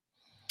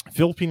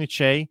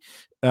Pinochet,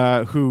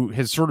 who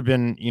has sort of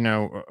been,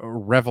 a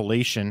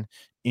revelation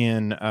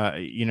in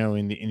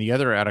the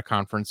other out of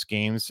conference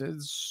games.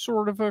 It's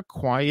sort of a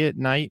quiet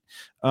night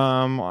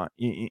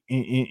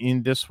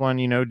in this one.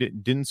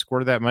 Didn't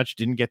score that much,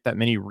 didn't get that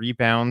many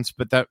rebounds,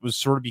 but that was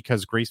sort of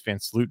because Grace Van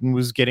Sluten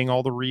was getting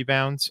all the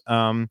rebounds.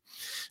 Actually,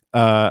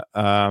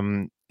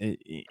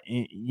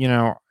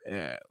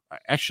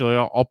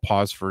 I'll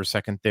pause for a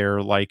second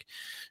there. Like,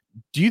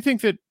 do you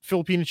think that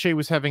Phil Pinochet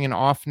was having an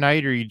off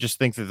night, or you just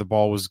think that the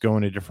ball was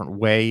going a different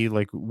way?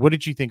 Like, what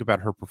did you think about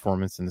her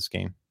performance in this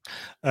game?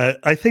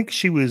 I think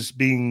she was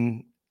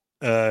being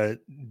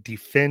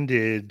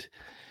defended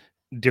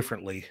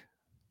differently,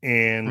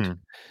 and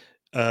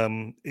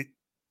the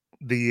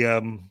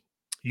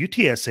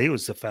UTSA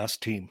was the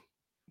fast team.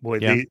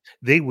 Boy,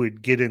 they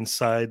would get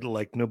inside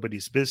like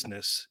nobody's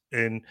business.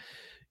 And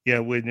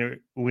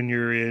when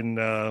you're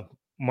in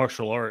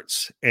martial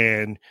arts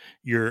and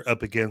you're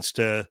up against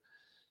a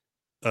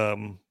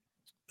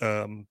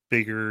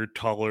bigger,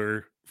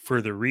 taller,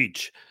 further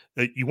reach,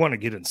 you want to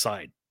get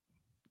inside,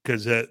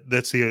 because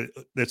that's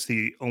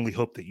the only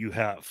hope that you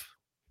have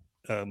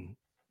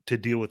to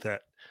deal with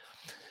that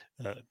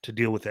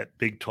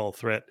big, tall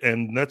threat.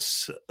 And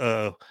that's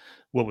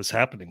what was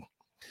happening.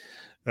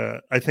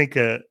 I think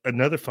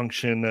another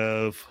function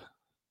of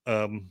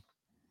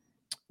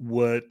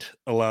what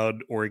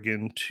allowed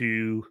Oregon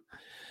to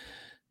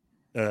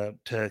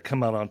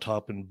come out on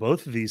top in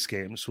both of these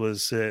games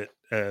was that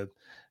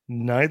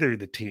neither of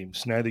the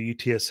teams, neither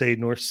UTSA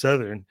nor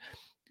Southern,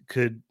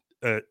 could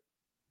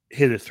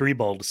hit a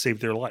 3-ball to save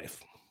their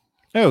life.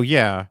 Oh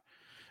yeah.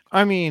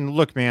 I mean,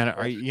 look, man,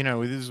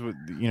 this is what,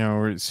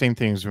 same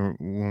things when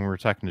we were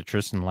talking to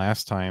Tristan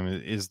last time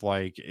is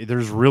like,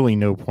 there's really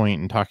no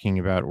point in talking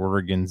about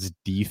Oregon's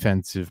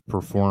defensive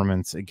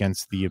performance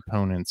against the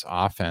opponent's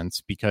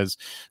offense, because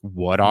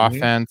what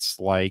offense,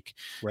 like,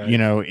 Right.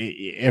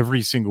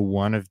 every single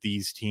one of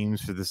these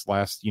teams for this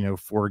last,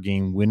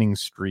 4-game winning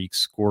streak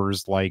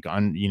scores like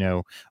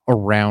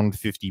around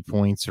 50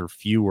 points or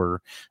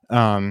fewer,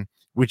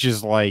 which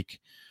is like,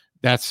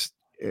 that's,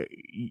 uh,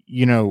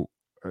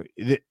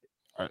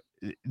 uh,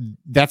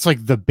 that's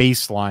like the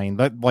baseline.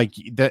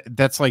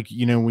 That's like,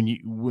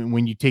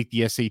 when you take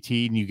the SAT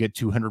and you get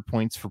 200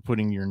 points for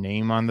putting your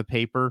name on the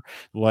paper,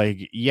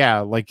 like,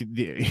 yeah, like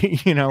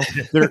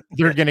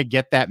they're gonna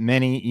get that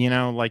many,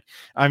 like,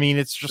 I mean,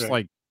 it's just Right.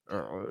 like,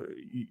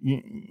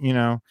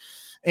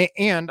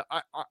 and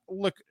I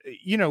look,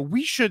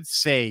 we should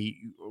say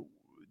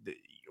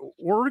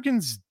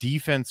Oregon's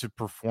defensive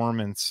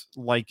performance,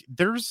 like,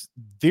 there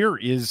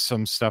is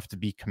some stuff to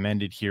be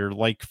commended here.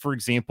 Like, for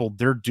example,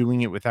 they're doing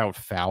it without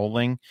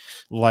fouling.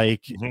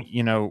 Like,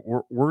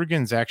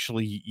 Oregon's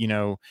actually,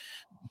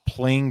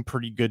 playing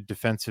pretty good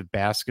defensive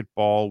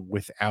basketball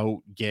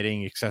without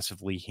getting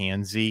excessively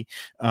handsy.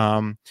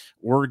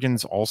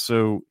 Oregon's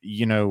also,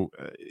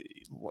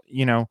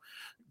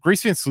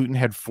 Grace Van Sluten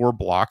had 4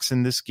 blocks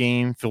in this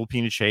game.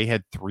 Philippina Shea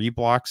had 3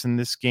 blocks in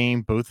this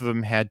game. Both of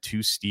them had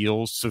 2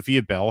 steals.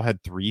 Sophia Bell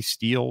had 3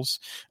 steals.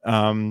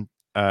 Chance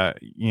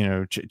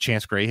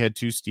Gray had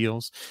 2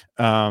 steals.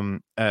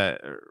 Right.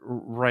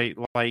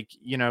 Like,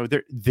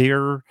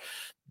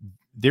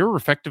 they're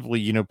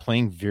effectively,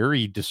 playing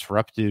very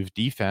disruptive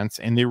defense,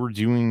 and they were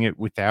doing it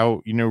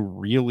without,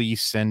 really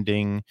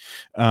sending,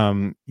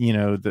 the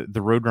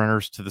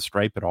Roadrunners to the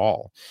stripe at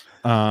all.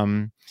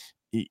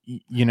 Their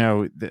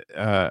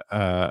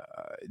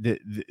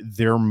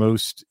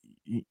most,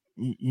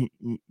 one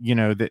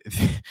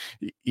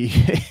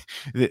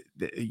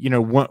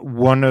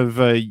of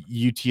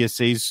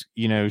UTSA's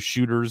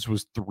shooters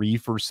was 3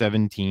 for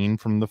 17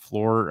 from the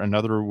floor,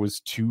 another was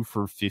 2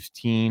 for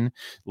 15,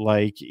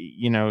 like,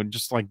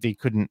 just like they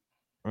couldn't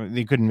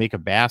make a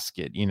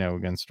basket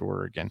against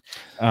Oregon.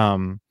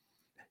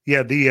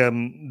 Yeah,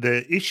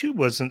 the issue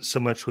wasn't so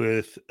much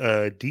with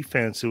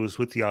defense; it was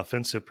with the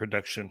offensive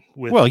production.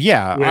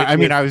 I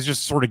mean, I was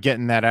just sort of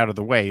getting that out of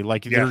the way.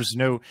 Like, there's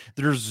no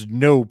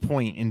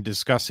point in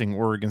discussing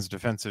Oregon's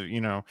defensive.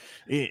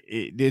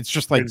 It's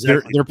just like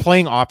they're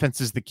playing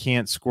offenses that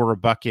can't score a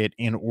bucket,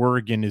 and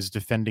Oregon is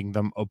defending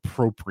them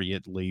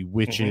appropriately,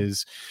 which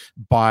is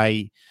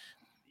by,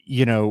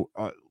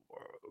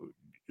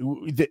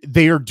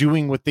 they are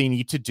doing what they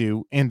need to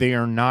do, and they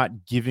are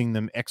not giving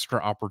them extra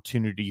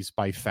opportunities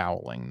by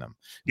fouling them,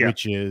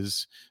 which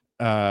is,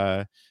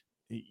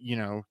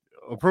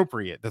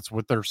 appropriate. That's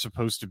what they're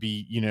supposed to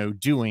be,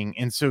 doing.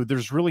 And so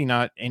there's really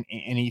not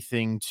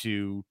anything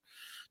to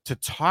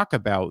talk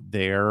about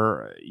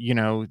there.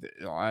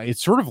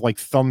 It's sort of like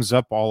thumbs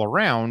up all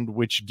around,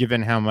 which,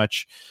 given how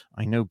much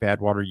I know,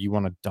 Badwater, you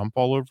want to dump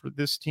all over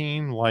this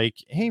team,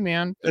 like, hey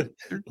man,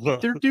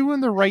 they're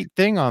doing the right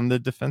thing on the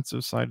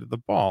defensive side of the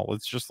ball.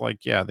 It's just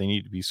like, yeah, they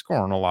need to be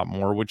scoring a lot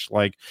more, which,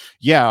 like,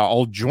 yeah,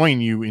 I'll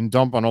join you in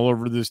dumping all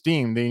over this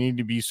team. They need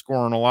to be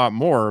scoring a lot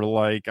more.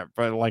 Like,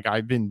 but like,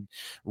 I've been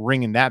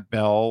ringing that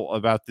bell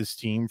about this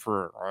team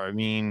for, I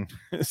mean,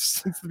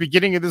 since the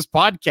beginning of this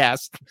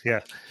podcast.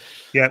 Yeah.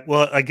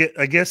 Well, I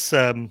guess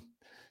I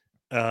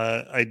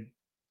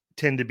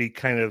tend to be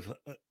kind of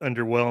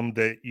underwhelmed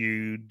that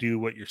you do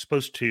what you're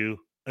supposed to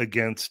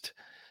against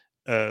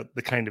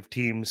the kind of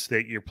teams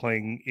that you're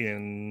playing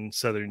in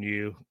Southern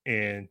U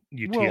and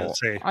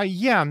UTSA. Well,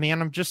 yeah,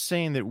 man, I'm just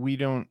saying that we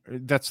don't.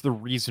 That's the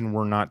reason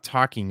we're not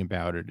talking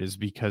about it, is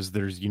because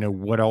there's,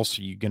 what else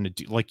are you going to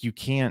do? Like, you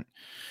can't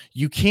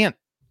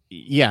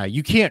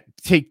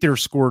take their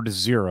score to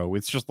 0.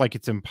 It's just like,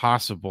 it's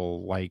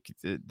impossible. Like,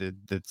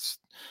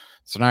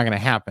 it's not going to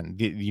happen.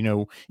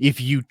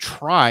 If you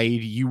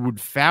tried, you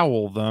would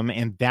foul them,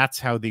 and that's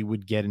how they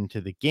would get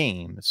into the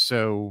game.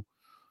 So,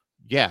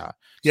 yeah.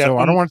 So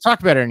I don't want to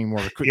talk about it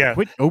anymore.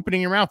 Quit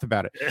opening your mouth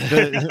about it.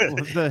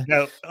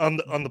 Now,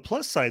 on the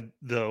plus side,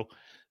 though,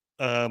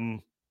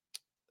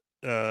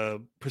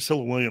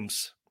 Priscilla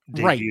Williams.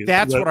 Right,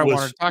 that's what I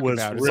want to talk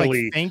about. It's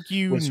really, like, thank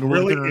you, was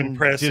Northern really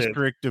impressive.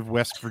 District of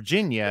West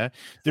Virginia.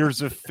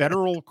 There's a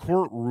federal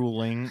court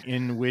ruling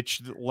in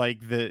which,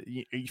 like, the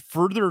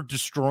further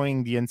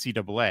destroying the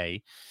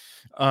NCAA,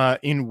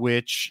 in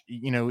which,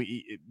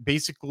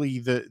 basically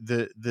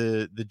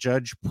the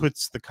judge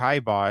puts the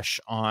kibosh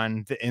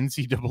on the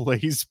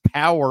NCAA's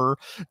power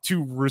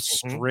to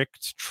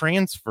restrict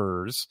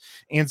transfers.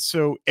 And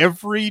so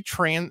every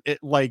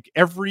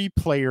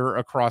player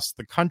across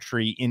the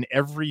country in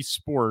every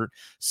sport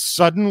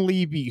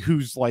suddenly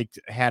who's like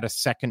had a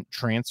second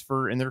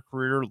transfer in their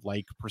career,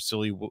 like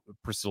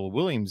Priscilla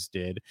Williams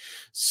did,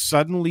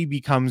 suddenly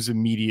becomes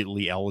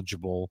immediately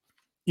eligible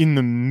in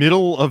the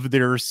middle of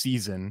their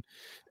season.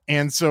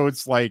 And so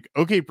it's like,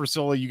 okay,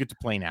 Priscilla, you get to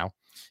play now.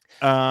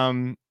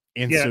 So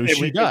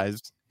she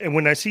does. And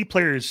when I see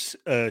players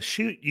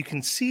shoot, you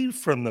can see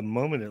from the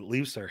moment it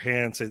leaves their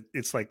hands,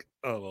 it's like,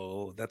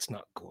 oh, that's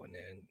not going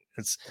in.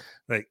 It's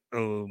like,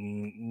 oh,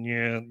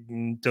 yeah,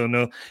 don't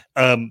know.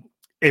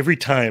 Every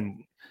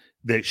time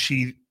that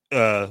she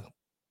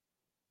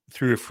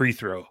threw a free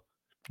throw,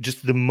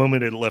 just the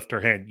moment it left her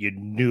hand, you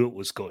knew it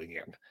was going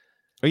in.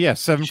 Oh yeah,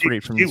 7 for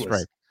 8 from the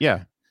stripe.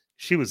 Yeah,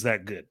 she was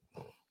that good.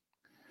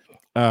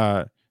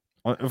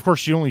 Of course,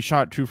 she only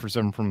shot 2 for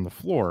 7 from the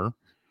floor.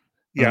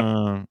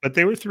 Yeah, but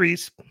they were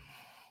threes.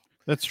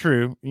 That's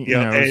true.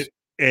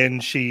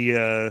 And she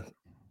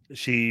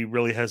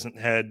really hasn't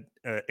had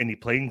any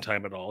playing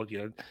time at all.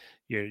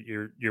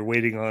 You're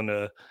waiting on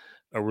a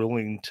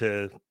ruling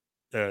to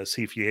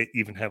see if you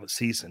even have a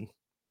season.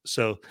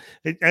 So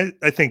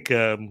I think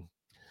under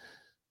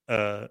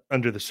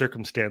the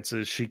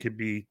circumstances, she could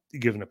be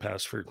given a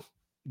pass for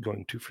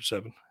going 2 for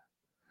 7.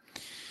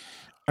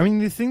 I mean,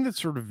 the thing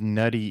that's sort of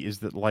nutty is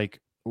that like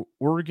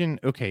Oregon.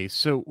 Okay,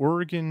 so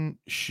Oregon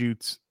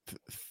shoots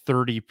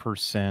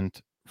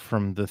 30%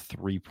 from the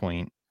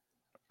 3-point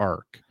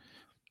arc,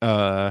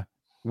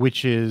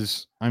 which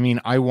is, I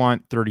mean, I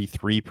want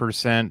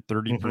 33%,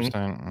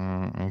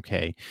 30%.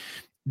 Okay,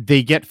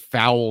 they get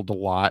fouled a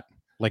lot,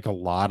 like a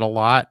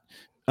lot.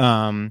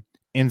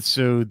 And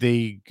so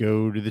they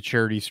go to the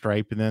charity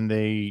stripe and then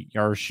they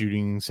are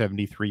shooting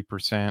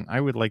 73%. I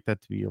would like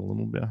that to be a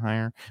little bit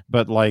higher,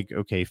 but like,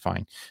 okay,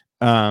 fine.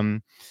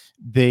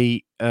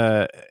 They,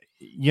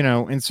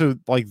 and so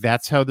like,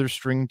 that's how they're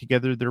stringing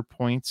together their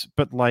points.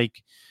 But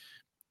like,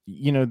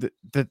 the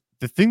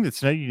thing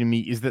that's nutty to me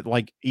is that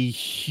like a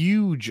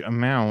huge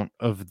amount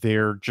of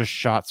their just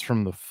shots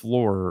from the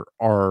floor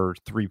are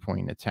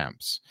 3-point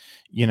attempts,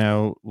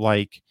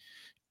 like,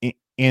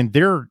 and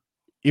they're,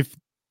 if,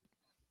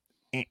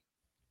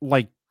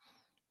 like,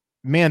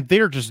 man,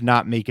 they're just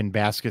not making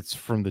baskets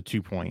from the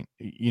 2-point,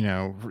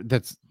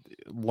 that's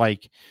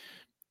like,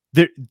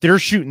 they're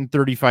shooting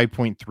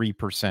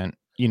 35.3%,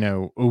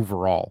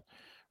 overall.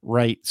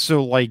 Right.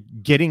 So like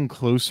getting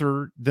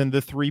closer than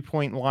the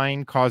 3-point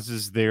line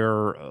causes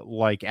their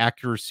like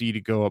accuracy to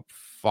go up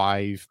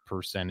 5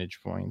 percentage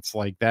points.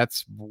 Like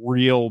that's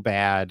real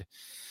bad.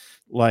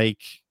 Like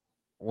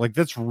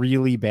that's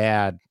really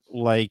bad.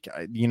 Like,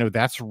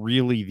 that's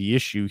really the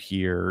issue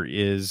here,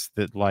 is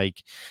that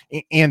like,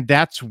 and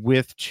that's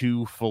with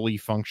 2 fully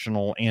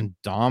functional and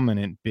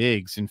dominant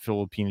bigs in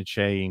Philippina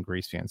Che and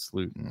Grace Van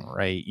Slooten.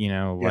 Right.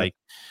 Like,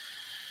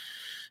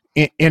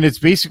 and it's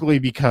basically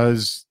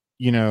because,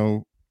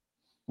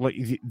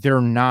 like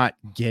they're not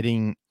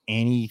getting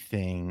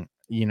anything,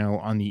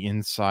 on the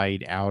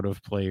inside out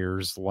of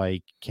players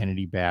like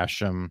Kennedy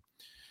Basham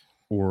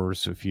or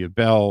Sophia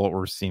Bell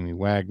or Sammy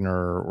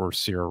Wagner or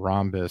Sarah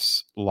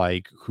Rhombus,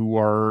 like who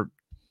are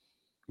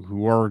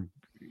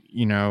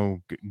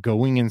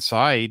going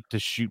inside to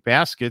shoot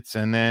baskets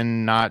and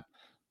then not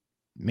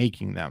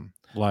making them.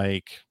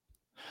 Like,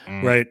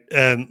 right.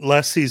 And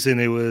last season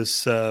it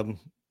was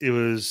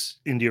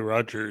India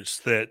Rogers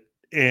that,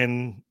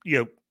 and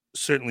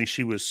certainly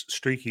she was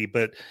streaky,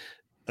 but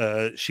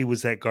she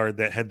was that guard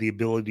that had the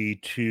ability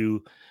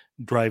to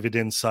drive it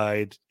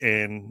inside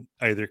and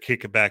either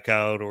kick it back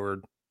out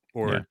or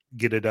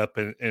get it up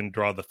and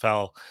draw the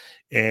foul.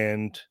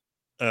 And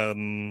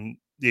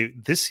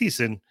this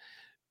season,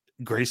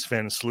 Grace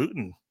Van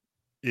Slooten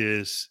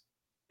is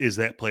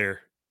that player,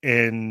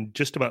 and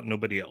just about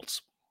nobody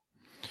else.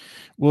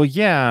 Well,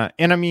 yeah,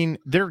 and I mean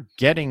they're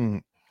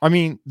getting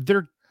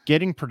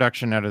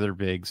production out of their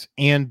bigs,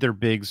 and their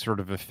bigs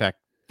sort of affect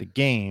the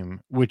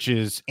game, which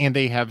is, and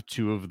they have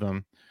 2 of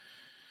them,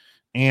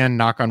 and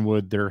knock on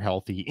wood, they're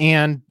healthy.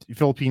 And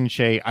Philippina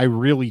Che, I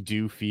really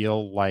do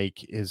feel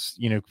like is,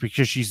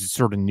 because she's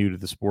sort of new to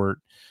the sport,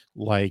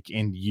 like,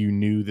 and you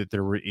knew that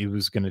it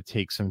was going to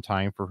take some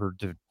time for her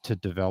to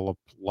develop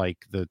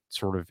like the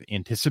sort of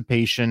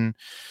anticipation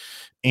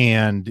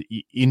and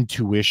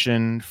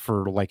intuition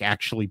for like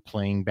actually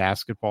playing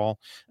basketball.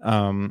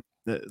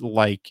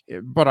 Like,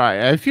 but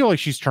I feel like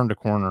she's turned a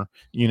corner,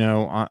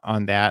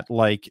 on that.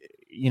 Like,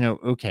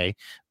 okay,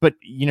 but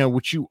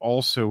what you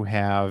also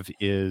have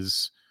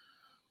is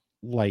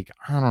like,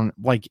 I don't,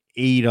 like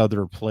 8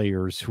 other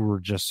players who are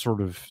just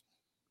sort of,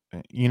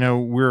 we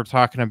were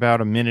talking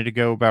about a minute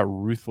ago about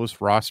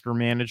ruthless roster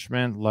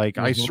management. Like,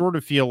 I sort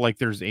of feel like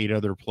there's 8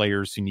 other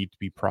players who need to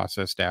be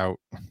processed out.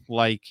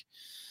 Like,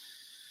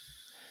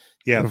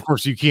 yeah, of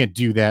course you can't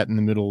do that in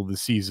the middle of the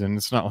season.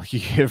 It's not like you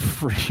have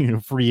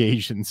free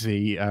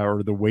agency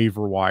or the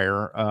waiver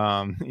wire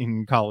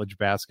in college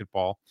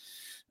basketball.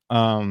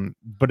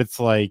 But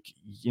it's like,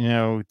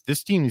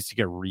 this team needs to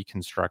get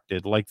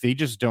reconstructed. Like, they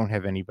just don't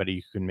have anybody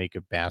who can make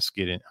a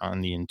basket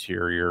on the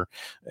interior.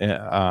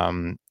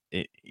 And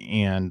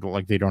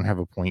like, they don't have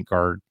a point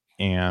guard,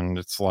 and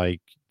it's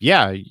like,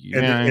 yeah.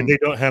 And they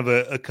don't have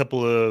a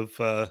couple of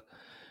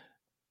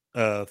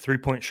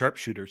 3-point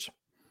sharpshooters.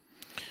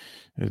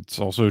 It's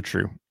also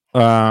true.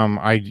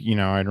 I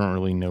don't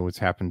really know what's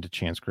happened to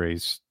Chance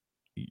Gray's,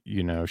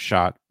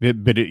 shot,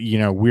 but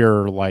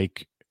we're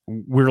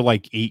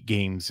like 8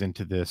 games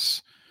into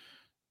this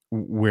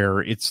where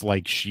it's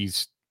like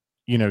she's,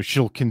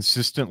 she'll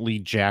consistently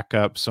jack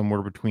up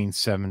somewhere between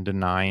 7 to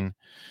 9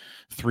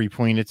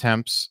 3-point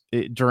attempts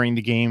during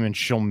the game, and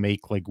she'll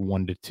make like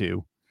 1 to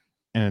 2.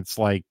 And it's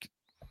like,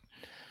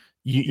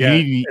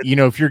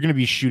 if you're going to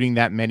be shooting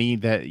that many,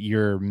 that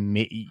you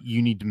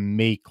need to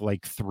make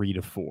like 3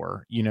 to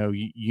 4. You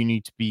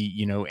need to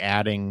be,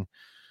 adding,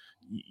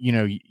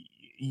 you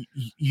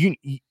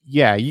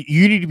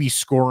need to be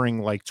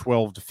scoring like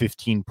 12 to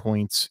 15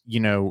 points,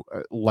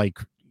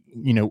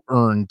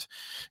 earned.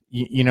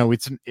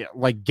 It's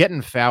like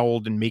getting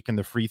fouled and making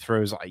the free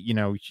throws,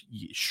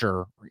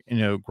 sure,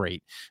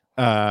 great.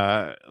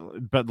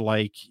 But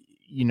like,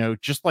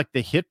 just like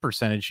the hit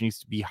percentage needs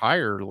to be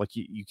higher. Like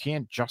you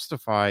can't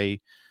justify.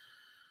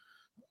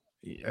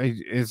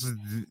 This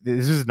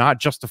is not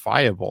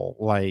justifiable.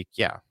 Like,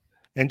 yeah.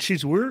 And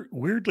she's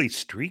weirdly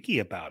streaky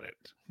about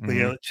it.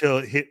 Mm-hmm.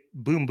 She'll hit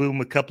boom,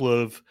 boom, a couple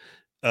of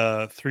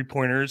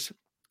 3-pointers,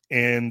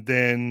 and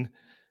then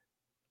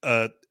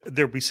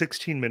there'll be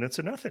 16 minutes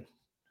of nothing.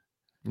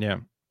 Yeah.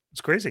 It's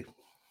crazy.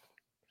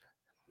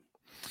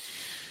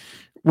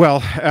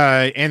 Well,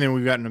 and then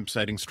we've got an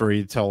exciting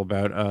story to tell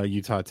about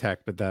Utah Tech,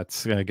 but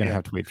that's going to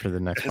have to wait for the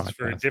next podcast.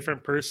 For a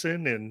different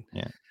person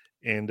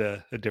and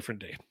a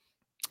different day.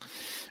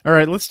 All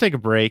right, let's take a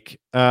break.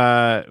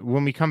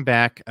 When we come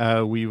back,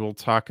 we will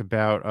talk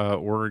about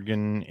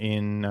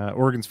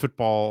Oregon's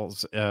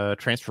football's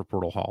transfer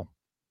portal haul.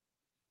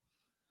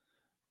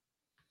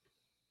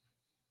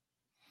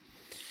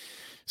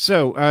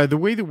 So the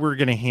way that we're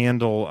going to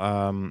handle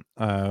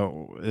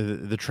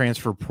the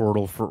transfer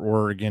portal for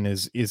Oregon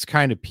is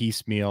kind of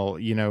piecemeal.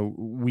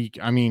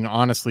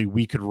 Honestly,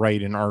 we could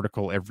write an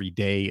article every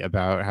day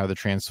about how the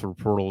transfer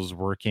portal is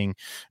working,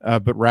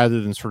 but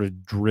rather than sort of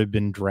drib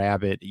and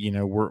drab it,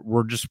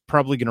 we're just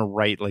probably going to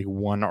write like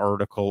one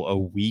article a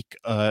week,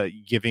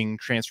 giving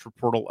transfer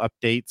portal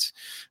updates.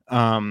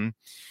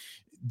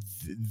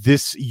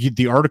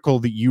 The article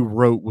that you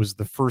wrote was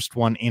the first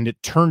one, and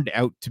it turned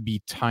out to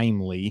be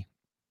timely.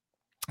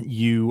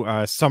 You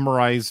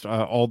summarized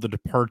all the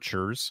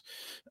departures,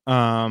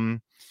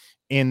 and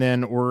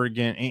then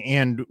Oregon,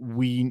 and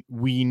we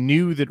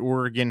knew that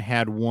Oregon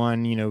had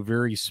one,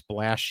 very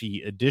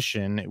splashy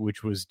addition,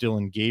 which was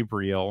Dylan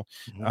Gabriel,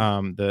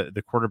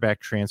 the quarterback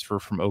transfer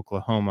from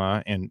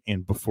Oklahoma,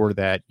 and before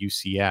that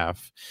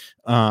UCF.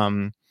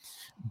 But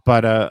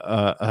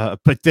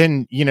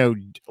then,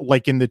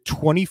 like in the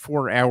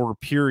 24-hour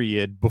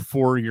period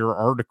before your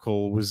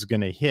article was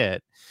going to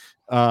hit,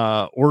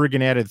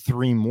 Oregon added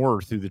 3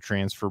 more through the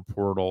transfer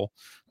portal.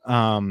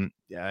 The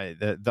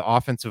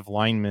offensive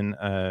lineman,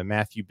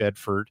 Matthew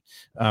Bedford,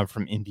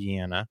 from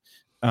Indiana,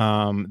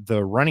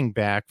 the running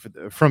back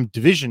from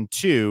Division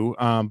II,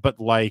 but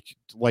like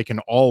an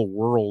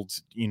all-world,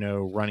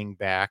 running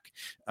back,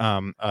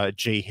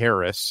 Jay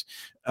Harris,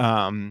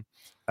 from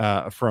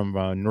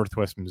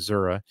Northwest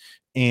Missouri,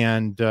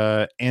 and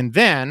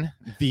then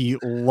the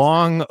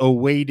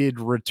long-awaited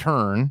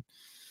return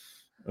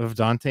of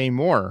Dante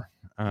Moore,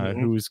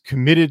 who was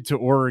committed to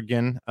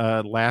Oregon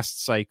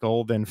last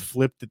cycle, then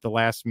flipped at the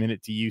last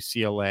minute to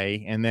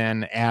UCLA, and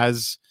then,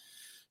 as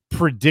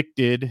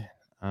predicted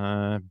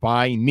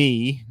by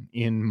me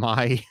in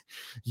my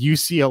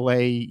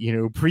UCLA,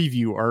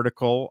 preview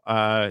article,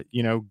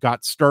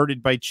 got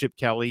started by Chip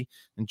Kelly,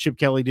 and Chip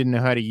Kelly didn't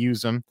know how to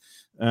use him.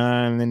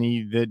 And then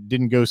that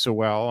didn't go so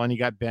well, and he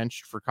got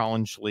benched for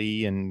Colin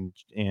Schlee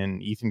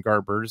and Ethan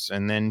Garbers,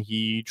 and then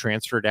he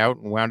transferred out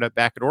and wound up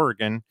back at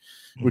Oregon,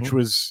 which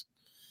was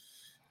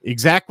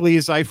exactly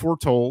as I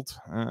foretold.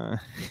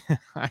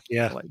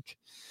 It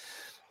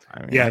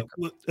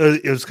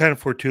was kind of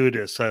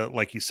fortuitous,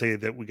 like you say,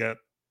 that we got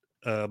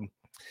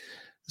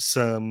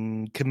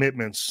some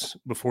commitments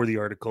before the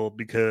article,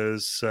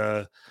 because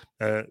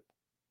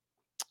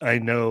I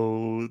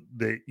know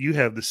that you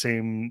have the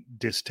same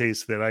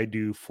distaste that I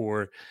do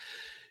for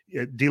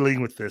dealing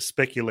with the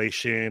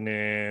speculation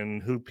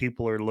and who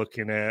people are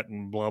looking at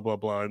and blah, blah,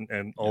 blah,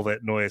 and all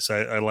that noise.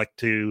 I like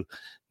to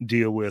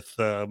deal with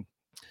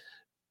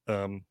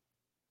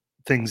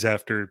things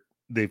after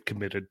they've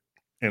committed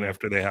and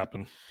after they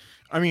happen.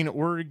 I mean,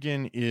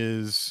 Oregon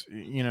is,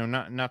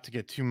 not to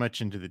get too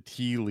much into the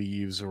tea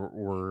leaves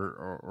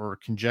or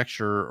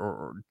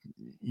conjecture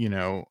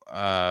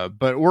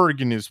but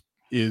Oregon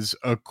is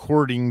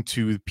according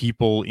to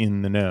people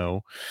in the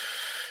know,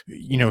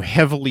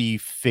 heavily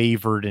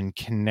favored and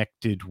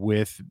connected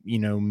with,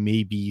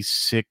 maybe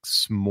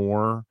 6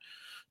 more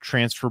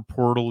transfer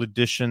portal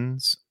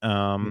additions.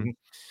 But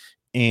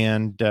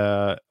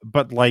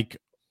like,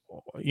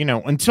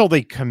 until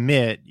they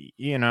commit,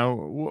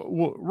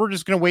 we're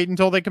just going to wait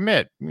until they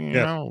commit.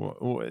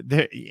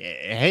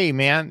 Hey,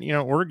 man,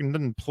 Oregon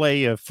doesn't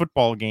play a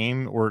football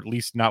game, or at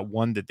least not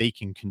one that they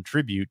can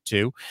contribute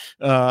to,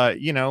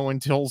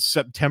 until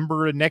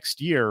September of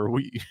next year.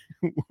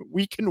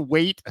 We can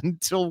wait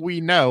until we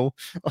know.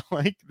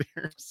 Like,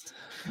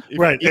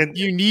 if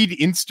you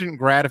need instant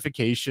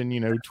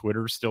gratification,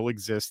 Twitter still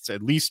exists,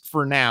 at least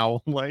for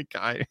now. Like,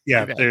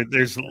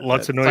 there's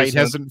lots of noise. Site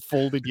hasn't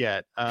folded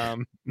yet.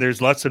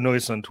 There's lots of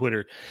noise on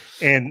Twitter,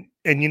 and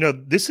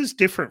this is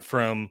different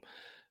from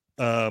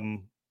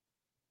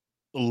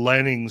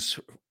Lanning's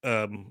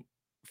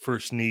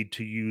first need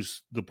to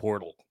use the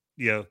portal.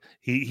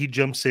 He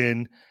jumps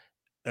in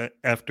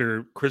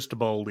after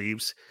Cristobal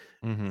leaves.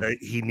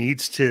 He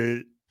needs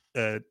to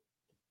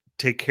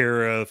take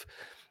care of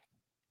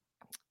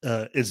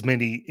as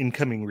many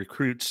incoming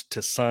recruits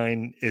to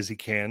sign as he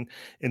can.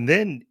 And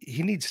then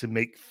he needs to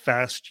make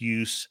fast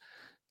use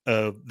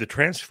of the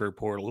transfer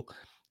portal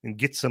and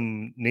get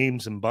some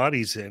names and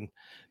bodies in,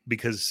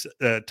 because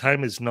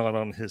time is not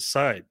on his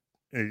side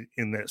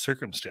in that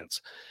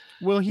circumstance.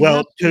 Well, he Well,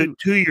 has to,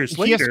 2 years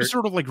he has later, to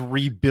sort of like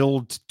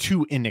rebuild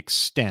to an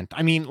extent.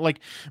 I mean, like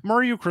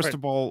Mario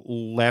Cristobal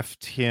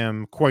left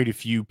him quite a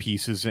few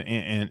pieces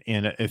and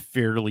a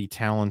fairly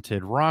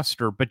talented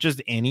roster, but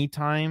just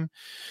anytime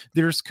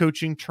there's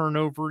coaching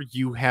turnover,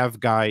 you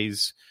have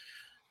guys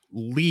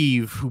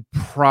leave who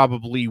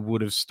probably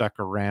would have stuck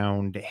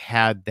around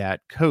had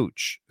that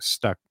coach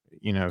stuck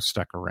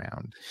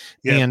around.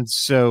 Yeah. And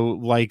so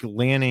like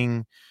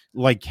Lanning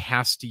like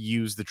has to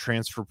use the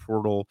transfer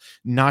portal,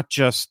 not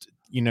just,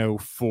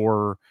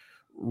 for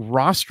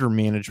roster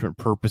management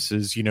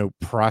purposes,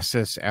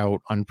 process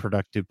out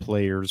unproductive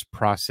players,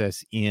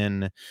 process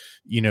in,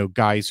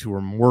 guys who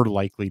are more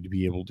likely to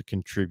be able to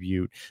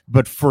contribute,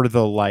 but for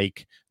the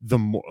like the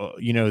more,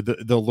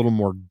 the little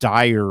more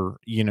dire,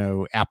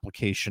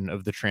 application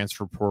of the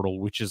transfer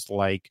portal, which is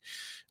like,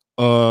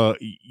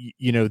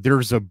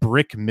 there's a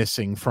brick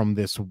missing from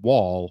this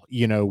wall,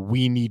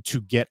 we need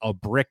to get a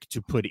brick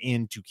to put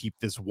in to keep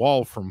this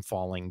wall from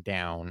falling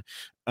down.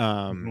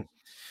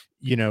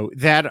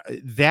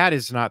 That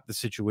is not the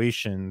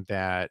situation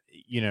that,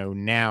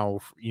 now,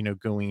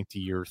 going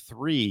into year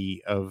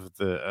 3 of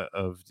the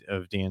of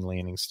Dan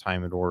Lanning's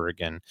time at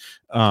Oregon,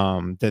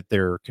 that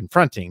they're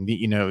confronting.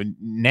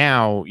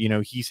 Now,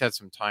 he's had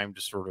some time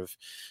to sort of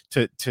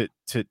to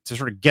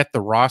sort of get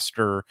the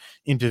roster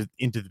into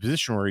the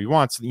position where he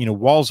wants.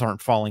 Walls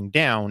aren't falling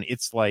down.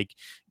 It's like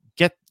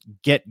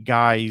get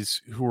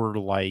guys who are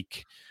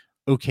like,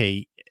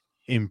 okay,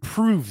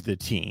 improve the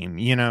team,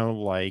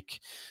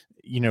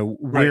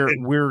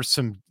 we're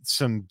some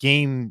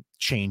game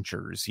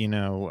changers,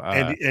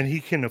 and he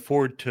can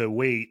afford to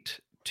wait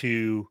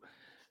to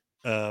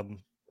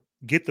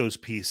get those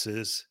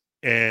pieces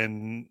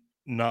and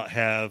not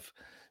have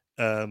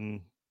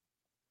to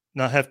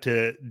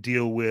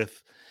deal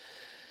with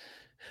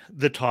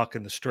the talk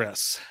and the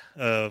stress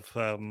of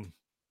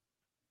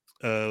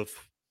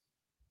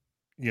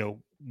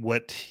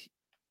what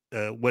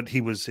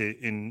he was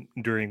in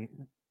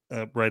during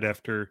right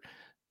after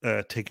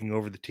taking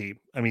over the team.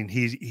 I mean,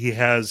 he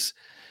has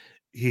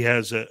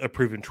a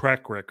proven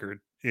track record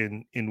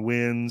in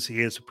wins.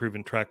 He has a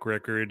proven track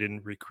record in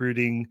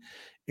recruiting,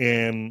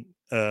 and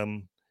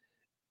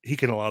he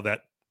can allow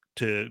that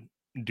to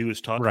do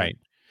his talking. Right.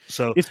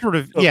 So it's sort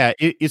of,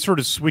 it sort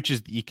of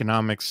switches the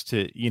economics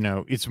to,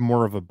 it's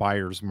more of a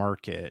buyer's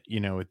market,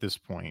 at this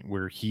point,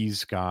 where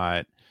he's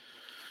got,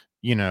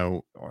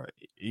 he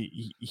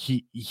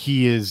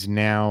is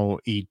now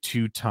a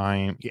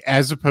 2-time,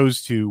 as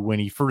opposed to when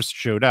he first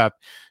showed up,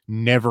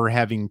 never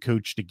having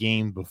coached a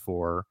game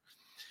before.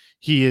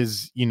 He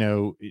is,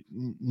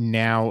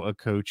 now a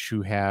coach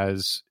who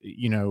has,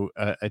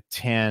 a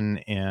 10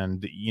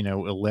 and,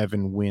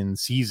 11 win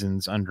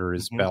seasons under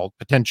his belt,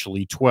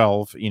 potentially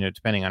 12,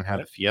 depending on how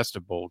the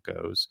Fiesta Bowl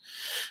goes.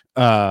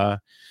 Where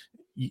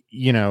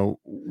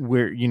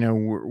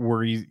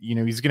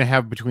he's going to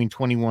have between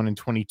 21 and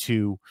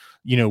 22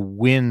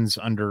 wins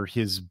under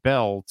his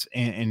belt,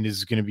 and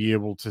is going to be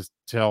able to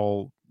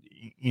tell,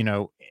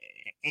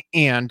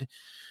 and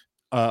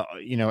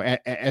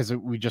as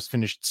we just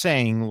finished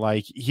saying,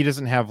 like, he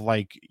doesn't have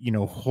like,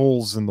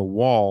 holes in the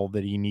wall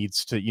that he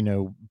needs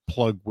to,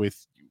 plug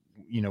with,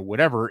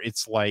 whatever.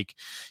 It's like,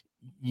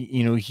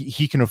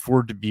 he can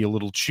afford to be a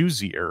little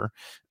choosier.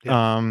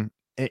 And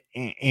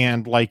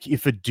like,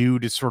 if a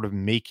dude is sort of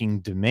making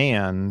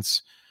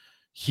demands,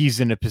 he's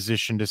in a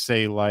position to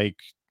say like,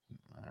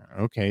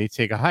 okay,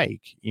 take a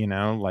hike,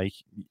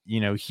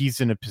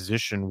 he's in a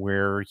position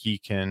where he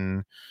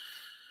can,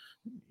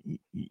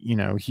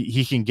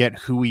 he can get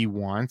who he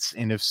wants.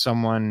 And if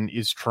someone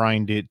is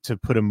trying to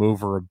put him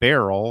over a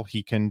barrel,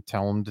 he can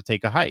tell him to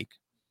take a hike.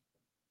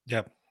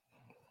 Yep.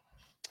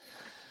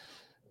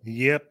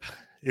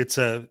 It's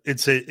a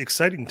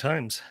exciting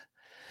times.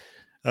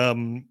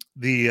 In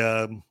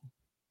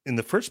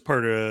the first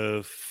part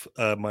of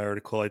my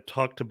article, I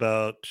talked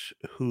about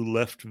who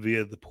left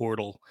via the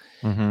portal,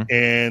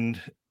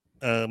 and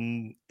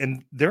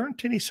there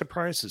aren't any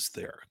surprises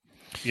there.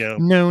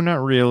 No,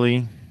 not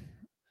really.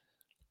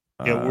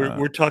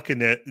 We're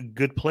talking at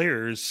good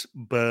players,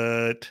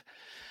 but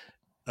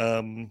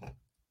their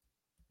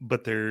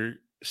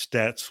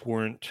stats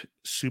weren't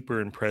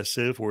super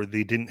impressive, or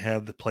they didn't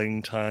have the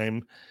playing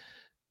time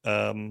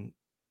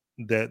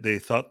that they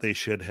thought they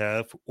should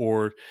have,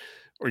 or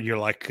you're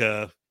like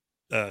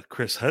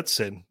Chris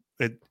Hudson.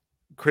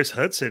 Chris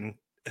Hudson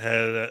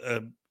had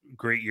a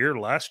great year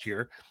last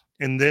year,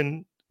 and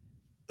then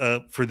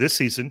for this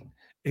season,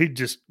 he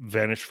just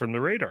vanished from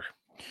the radar.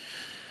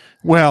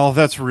 Well,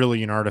 that's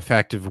really an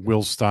artifact of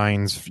Will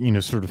Stein's,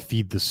 sort of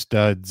feed the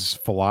studs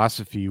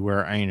philosophy,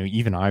 where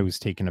even I was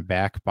taken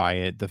aback by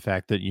it. The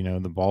fact that,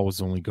 the ball was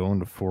only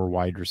going to 4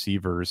 wide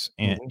receivers,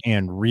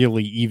 and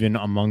really even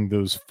among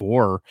those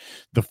 4,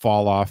 the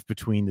fall off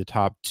between the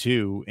top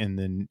 2 and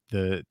then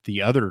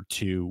the other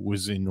 2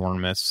 was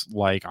enormous.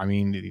 Like,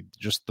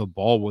 just the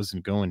ball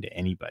wasn't going to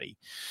anybody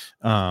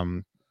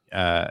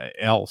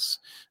else.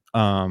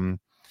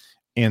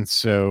 And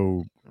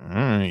so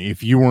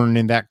if you weren't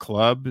in that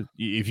clubhouse,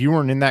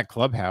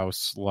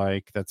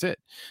 like, that's it.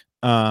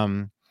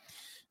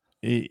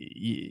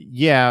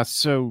 Yeah.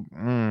 So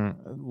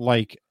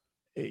like,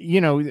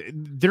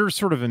 there's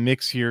sort of a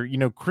mix here.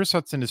 Chris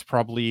Hudson is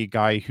probably a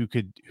guy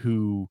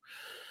who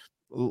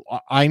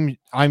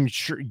I'm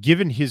sure,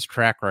 given his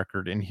track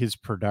record and his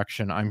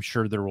production, I'm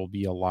sure there will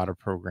be a lot of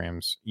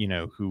programs,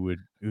 who would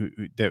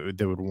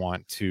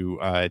want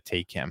to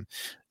take him.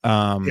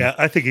 Yeah,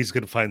 I think he's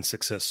going to find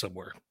success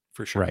somewhere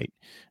for sure. Right.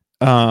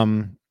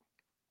 Tavita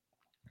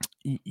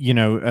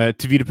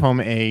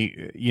Pome,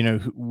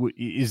 who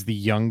is the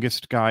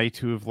youngest guy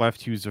to have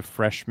left. He was a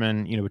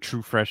freshman, a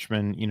true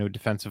freshman,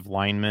 defensive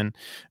lineman.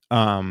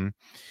 I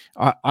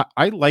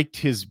liked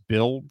his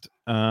build.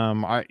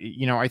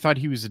 I thought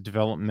he was a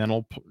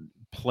developmental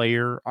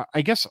player.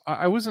 I guess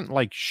I wasn't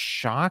like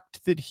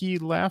shocked that he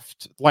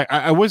left. Like,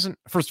 I wasn't,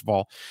 first of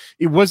all,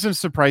 it wasn't a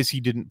surprise he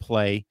didn't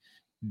play.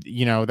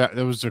 That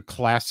was a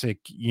classic,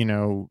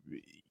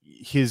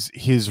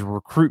 his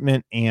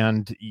recruitment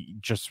and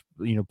just,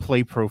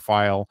 play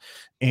profile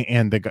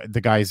and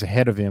the guys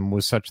ahead of him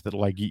was such that,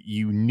 like,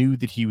 you knew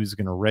that he was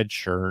going to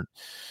redshirt,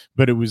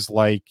 but it was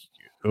like,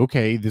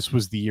 okay, this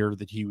was the year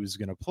that he was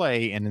going to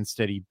play, and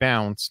instead he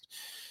bounced.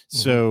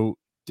 So,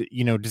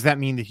 does that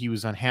mean that he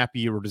was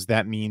unhappy, or does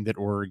that mean that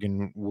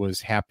Oregon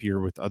was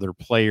happier with other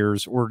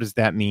players, or does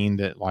that mean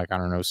that, like, I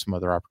don't know, some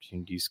other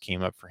opportunities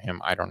came up for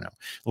him? I don't know.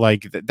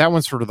 Like, that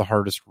one's sort of the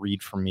hardest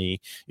read for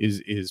me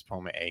is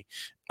Pome.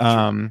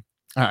 I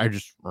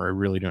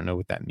really don't know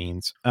what that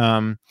means.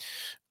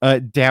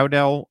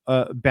 Dowdell,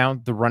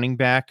 the running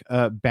back,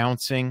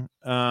 bouncing,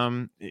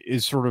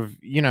 is sort of,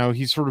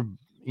 he's sort of,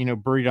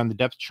 buried on the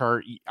depth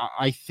chart.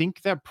 I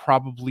think that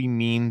probably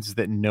means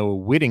that Noah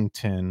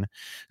Whittington,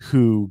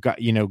 who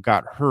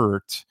got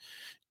hurt,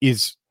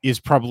 is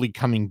probably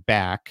coming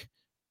back,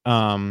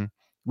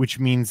 which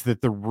means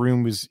that the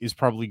room is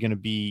probably going to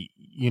be,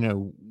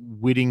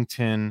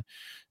 Whittington,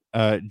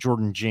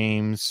 Jordan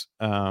James,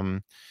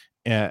 Lamar,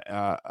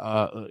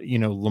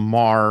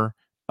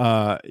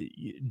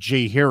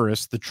 Jay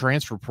Harris, the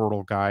transfer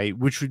portal guy,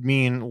 which would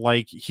mean,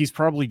 like, he's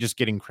probably just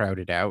getting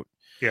crowded out.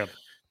 Yeah.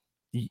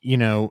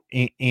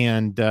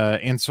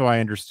 And so I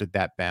understood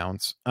that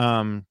bounce.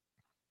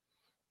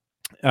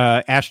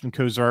 Ashton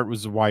Cozart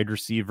was a wide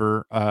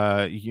receiver,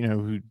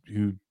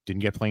 who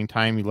didn't get playing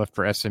time. He left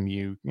for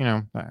SMU.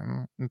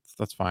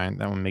 That's fine.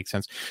 That one makes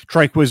sense.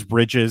 Triquez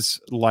Bridges,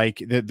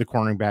 like, the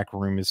cornerback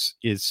room is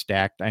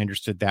stacked. I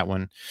understood that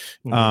one.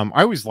 I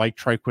always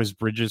liked Triquez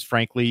Bridges,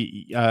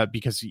 frankly,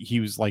 because he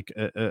was like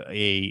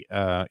he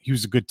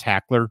was a good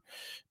tackler.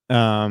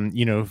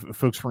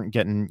 Folks weren't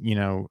getting,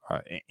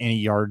 any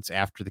yards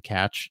after the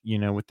catch,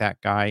 with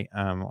that guy.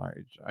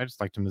 I just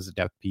liked him as a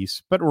depth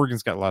piece, but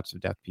Oregon's got lots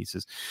of depth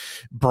pieces.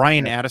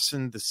 Brian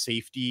Addison, the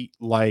safety,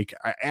 like,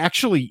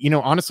 actually,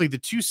 honestly, the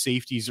 2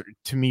 safeties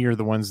to me are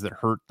the ones that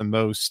hurt the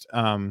most.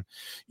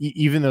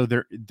 Even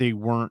though they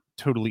weren't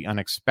totally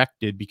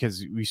unexpected,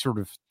 because we sort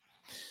of,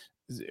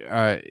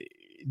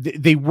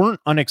 they weren't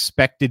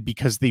unexpected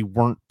because they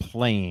weren't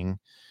playing.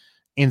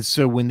 And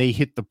so when they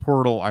hit the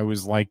portal, I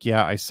was like,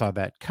 yeah, I saw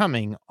that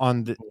coming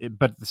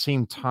but at the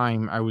same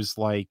time, I was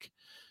like,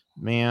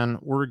 man,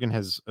 Oregon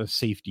has a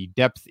safety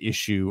depth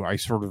issue. I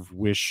sort of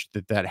wish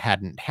that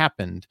hadn't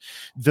happened.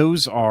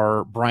 Those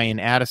are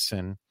Brian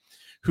Addison,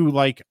 who,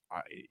 like,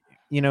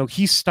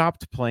 he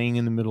stopped playing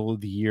in the middle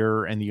of the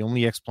year, and the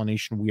only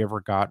explanation we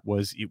ever got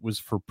was it was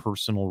for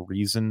personal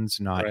reasons,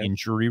 not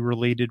injury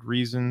related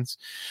reasons.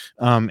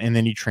 And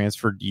then he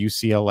transferred to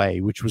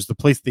UCLA, which was the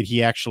place that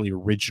he actually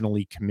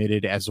originally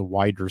committed as a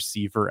wide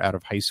receiver out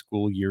of high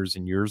school years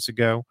and years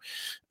ago.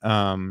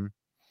 And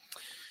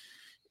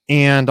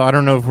I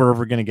don't know if we're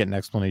ever going to get an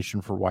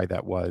explanation for why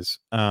that was.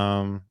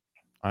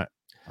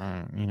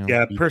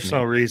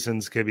 Personal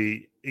reasons could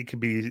be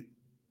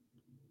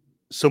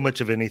so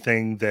much of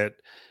anything that,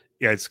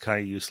 it's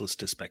kind of useless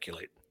to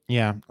speculate.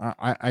 Yeah,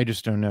 I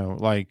just don't know.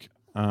 Like,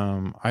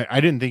 I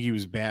didn't think he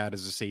was bad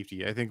as a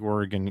safety. I think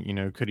Oregon,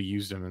 could have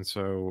used him, and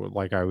so,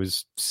 like, I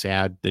was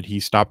sad that he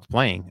stopped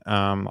playing.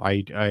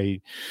 I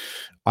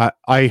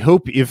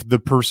hope, if the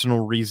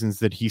personal reasons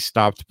that he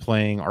stopped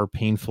playing are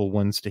painful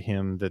ones to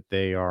him, that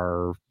they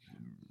are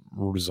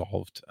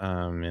resolved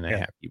in a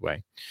happy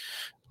way.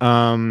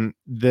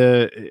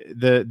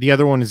 The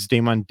other one is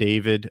Damon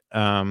David.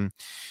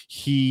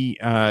 He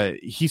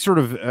sort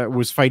of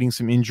was fighting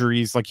some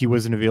injuries, like he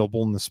wasn't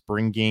available in the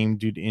spring game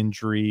due to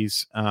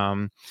injuries.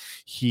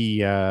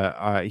 He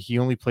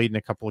only played in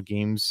a couple of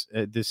games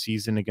this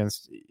season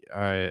against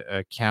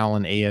Cal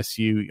and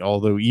ASU,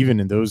 although even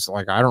in those,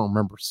 like, I don't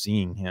remember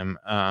seeing him.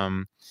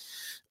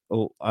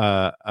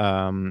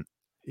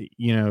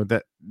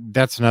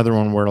 That's another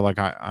one where, like,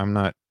 I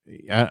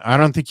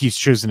don't think he's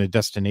chosen a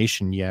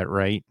destination yet,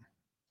 right?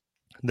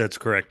 That's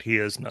correct. He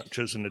has not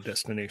chosen a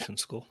destination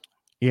school.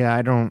 Yeah,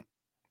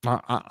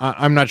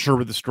 I'm not sure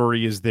what the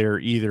story is there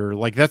either.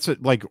 Like,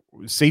 like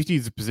safety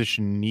is a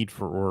position need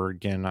for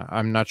Oregon.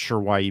 I'm not sure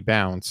why he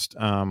bounced.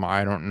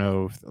 I don't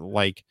know if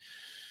like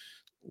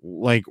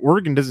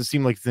Oregon doesn't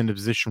seem like it's in a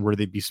position where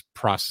they'd be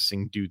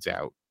processing dudes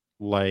out.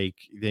 Like,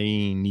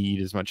 they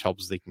need as much help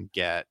as they can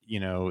get,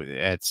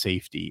 at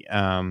safety.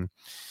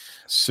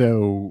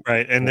 So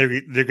right, and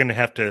they're going to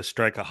have to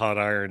strike a hot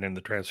iron in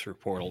the transfer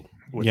portal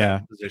with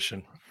that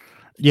position.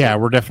 Yeah,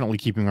 we're definitely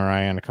keeping our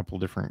eye on a couple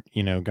of different,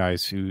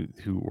 guys who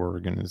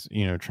Oregon is,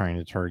 trying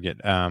to target.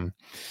 I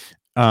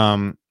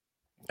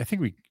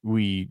think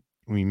we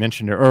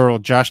mentioned Earl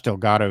Josh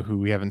Delgado, who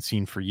we haven't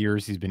seen for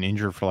years. He's been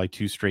injured for like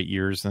 2 straight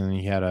years, and then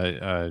he had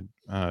a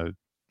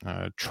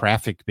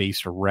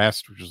traffic-based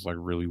arrest, which is like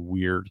really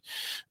weird.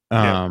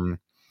 And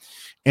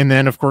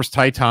then of course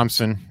Ty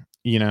Thompson,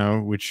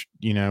 which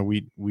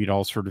we'd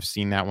all sort of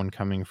seen that one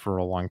coming for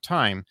a long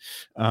time.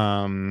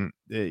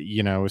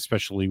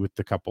 Especially with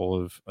the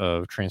couple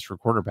of transfer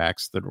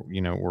quarterbacks that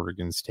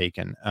Oregon's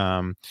taken.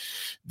 I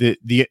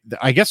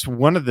guess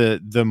one of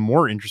the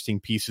more interesting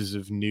pieces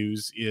of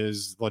news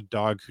is the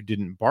dog who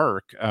didn't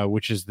bark,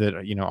 which is that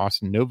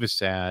Austin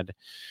Novosad,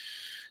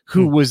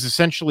 who was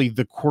essentially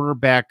the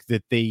quarterback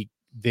that they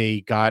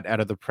got out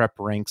of the prep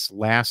ranks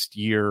last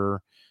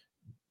year,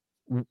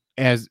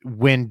 as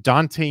when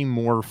Dante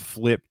Moore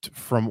flipped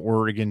from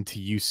Oregon to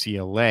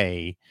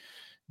UCLA,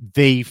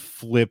 they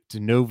flipped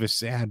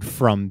Novosad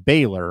from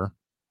Baylor,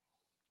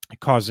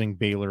 causing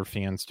Baylor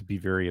fans to be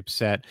very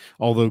upset.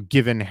 Although,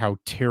 given how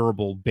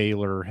terrible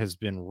Baylor has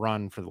been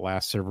run for the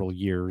last several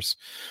years,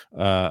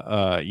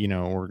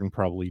 Oregon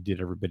probably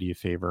did everybody a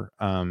favor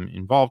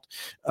involved.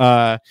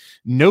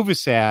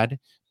 Novosad,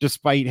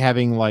 despite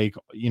having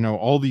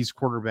all these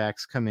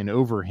quarterbacks come in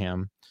over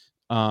him,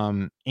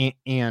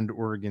 and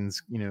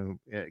Oregon's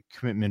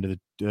commitment to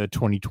the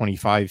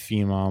 2025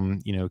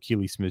 phenom,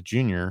 Keely Smith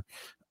Jr.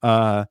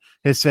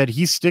 Has said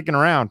he's sticking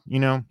around.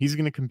 He's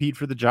going to compete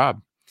for the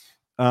job.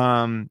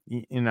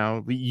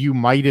 You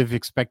might have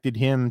expected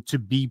him to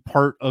be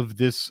part of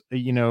this,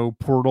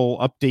 portal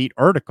update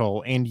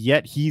article, and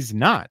yet he's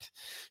not.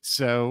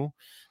 So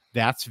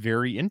that's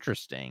very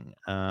interesting.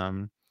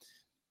 In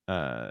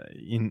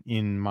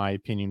my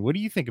opinion, what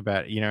do you think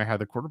about, how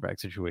the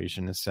quarterback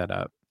situation is set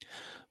up?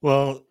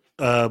 Well,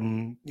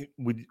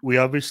 we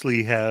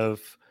obviously have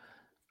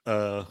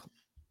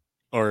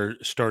our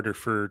starter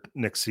for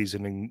next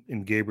season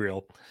in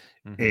Gabriel,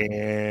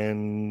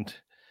 and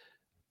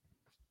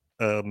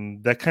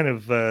that kind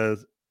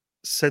of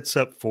sets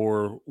up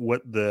for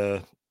what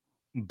the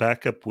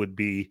backup would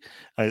be.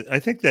 I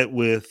think that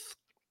with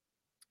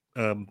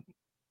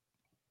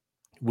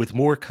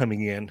more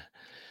coming in,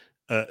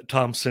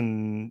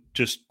 Thompson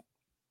just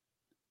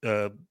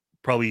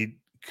probably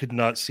could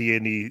not see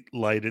any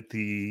light at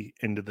the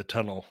end of the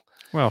tunnel.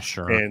 Well,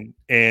 sure.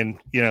 And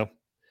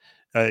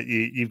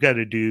you've got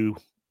to do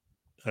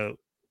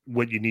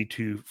what you need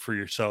to for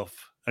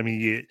yourself. I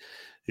mean,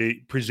 you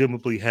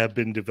presumably have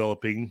been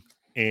developing,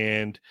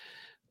 and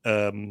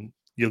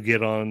you'll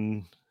get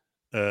on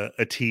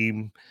a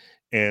team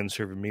and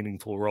serve a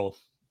meaningful role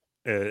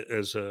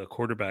as a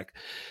quarterback.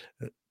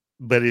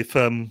 But if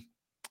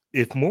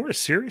Moore is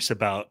serious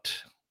about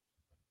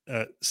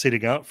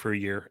sitting out for a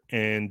year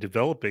and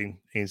developing,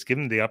 and he's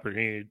given the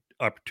opportunity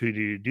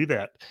to do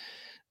that,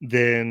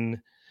 then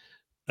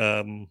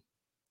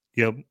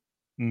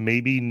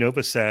maybe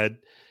Novosad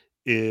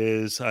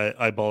is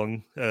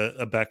eyeballing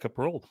a backup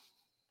role.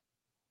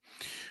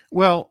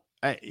 Well,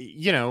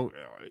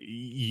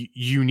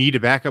 you need a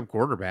backup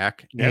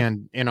quarterback,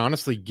 and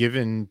honestly,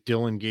 given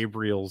Dylan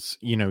Gabriel's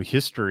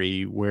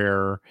history,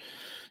 where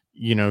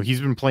he's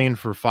been playing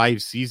for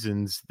 5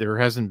 seasons, there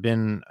hasn't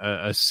been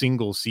a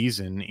single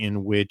season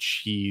in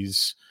which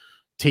he's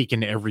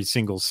taken every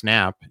single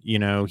snap.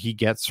 He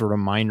gets sort of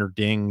minor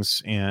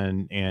dings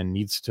and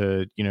needs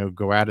to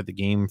go out of the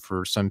game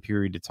for some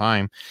period of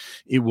time.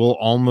 It will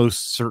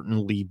almost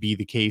certainly be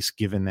the case,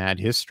 given that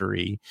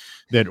history,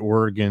 that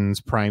Oregon's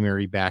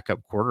primary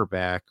backup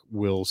quarterback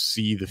will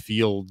see the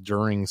field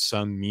during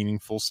some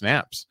meaningful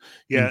snaps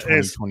in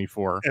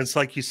 2024. It's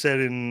like you said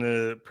in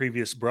the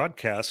previous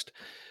broadcast,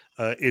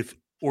 if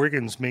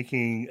Oregon's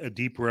making a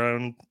deep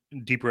run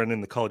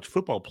in the college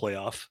football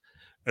playoff,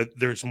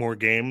 there's more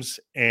games,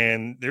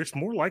 and there's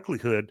more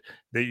likelihood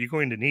that you're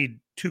going to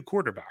need 2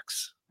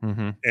 quarterbacks.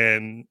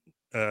 And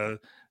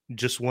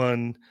just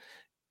one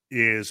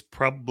is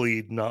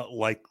probably not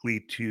likely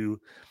to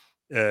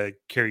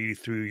carry you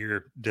through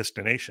your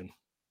destination.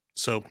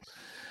 So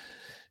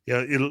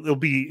yeah, it'll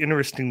be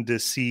interesting to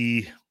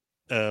see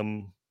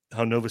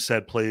how Nova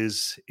Sad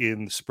plays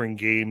in the spring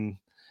game,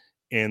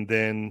 and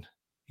then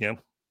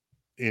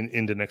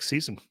into next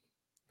season.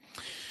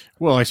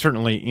 Well, I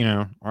certainly,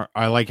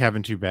 I like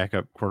having two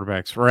backup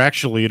quarterbacks, or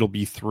actually it'll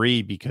be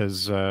three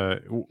because,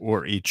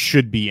 or it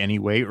should be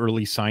anyway.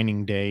 Early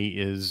signing day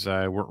is,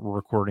 we're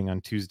recording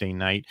on Tuesday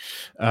night.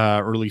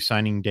 Early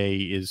signing day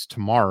is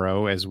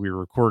tomorrow as we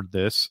record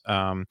this.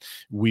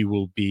 We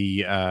will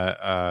be,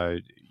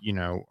 on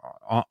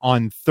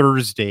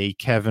Thursday,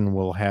 Kevin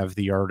will have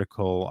the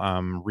article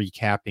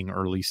recapping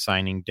early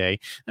signing day.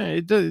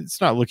 It's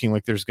not looking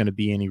like there's going to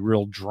be any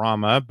real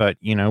drama, but,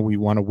 we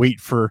want to wait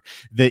for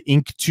the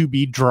ink to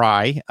be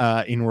dry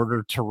in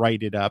order to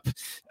write it up.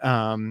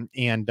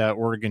 And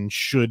Oregon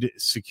should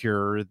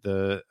secure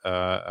the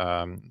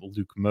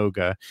Luke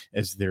Moga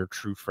as their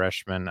true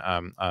freshman.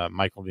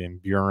 Michael Van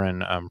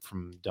Buren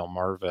from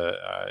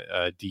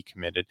Delmarva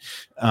decommitted.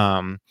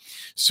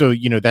 So,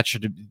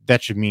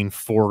 that should mean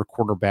 4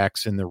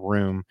 quarterbacks in the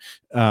room,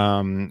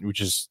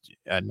 which is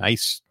a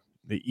nice,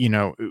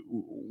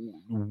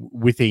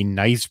 with a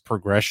nice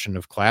progression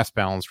of class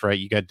balance, right?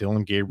 You got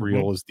Dylan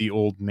Gabriel as the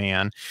old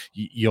man.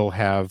 You'll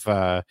have,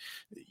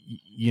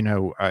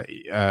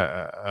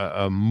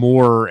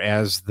 Moore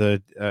as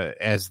the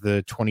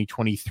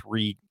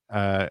 2023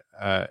 or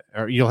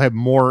you'll have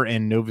Moore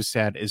and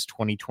Novosad as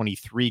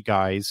 2023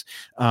 guys,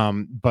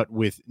 but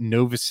with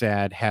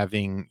Novosad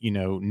having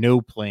no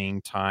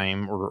playing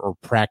time or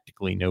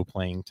practically no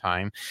playing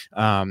time.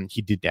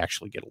 He did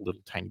actually get a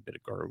little tiny bit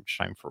of garbage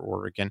time for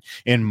Oregon,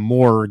 and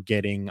Moore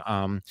getting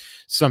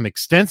some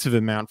extensive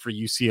amount for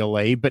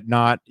UCLA, but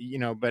not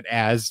but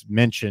as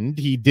mentioned,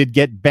 he did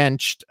get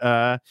benched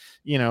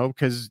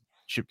because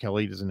Chip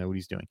Kelly doesn't know what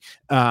he's doing.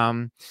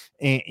 And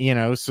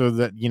so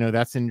that,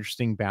 that's an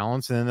interesting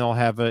balance. And then they'll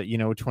have a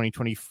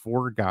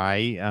 2024 guy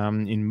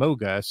in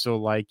Moga. So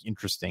like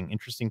interesting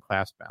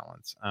class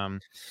balance.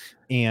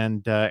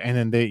 And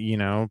then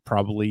they,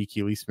 probably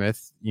Keely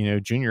Smith,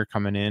 Jr.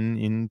 coming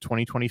in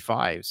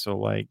 2025. So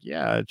like,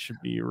 yeah, it should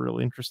be a real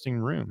interesting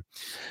room.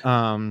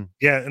 And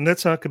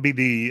that's not going to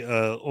be the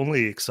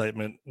only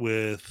excitement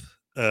with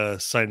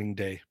signing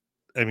day.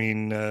 I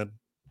mean,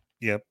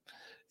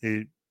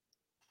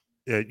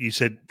 you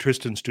said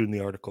Tristan's doing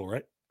the article,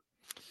 right?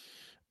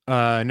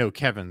 No,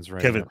 Kevin's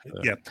right. Kevin,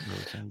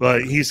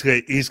 but he's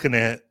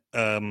gonna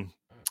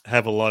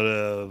have a lot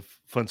of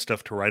fun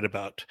stuff to write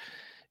about,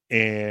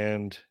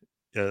 and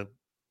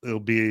it'll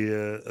be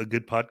a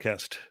good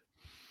podcast.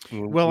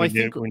 Well, I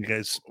think when you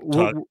guys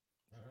talk,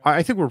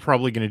 I think we're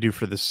probably going to do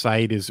for the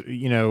site is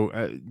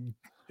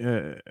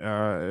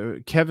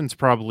Kevin's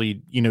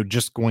probably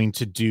just going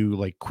to do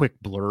like quick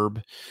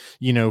blurb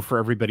for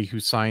everybody who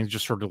signs,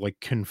 just sort of like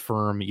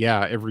confirm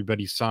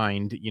everybody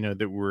signed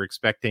that we're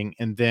expecting,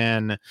 and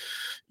then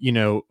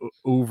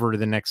over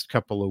the next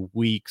couple of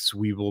weeks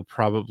we will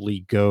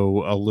probably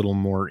go a little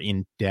more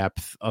in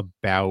depth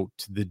about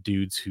the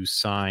dudes who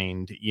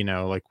signed.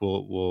 Like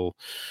we'll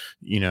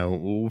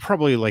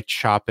probably like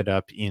chop it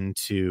up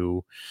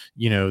into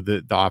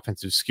the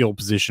offensive skill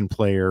position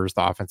players,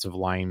 the offensive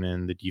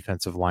linemen, the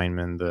defensive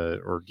linemen,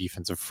 or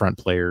defensive front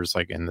players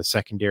like in the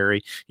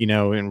secondary,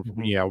 and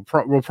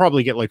we'll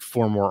probably get like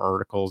 4 more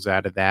articles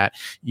out of that,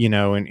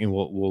 and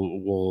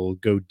we'll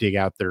go dig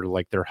out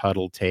their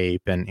huddle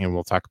tape and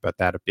we'll talk about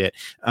that a bit.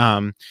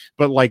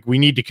 But like we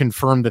need to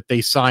confirm that they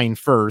sign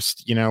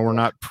first. We're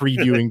not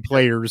previewing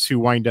players who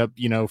wind up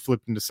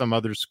flipping to some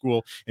other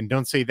school, and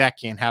don't say that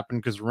can't happen,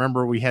 because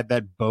remember we had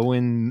that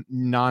Bowen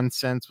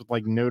nonsense with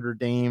like Notre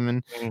Dame,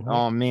 and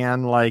oh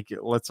man, like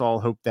let's all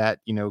hope that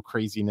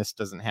craziness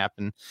doesn't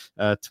happen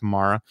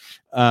tomorrow.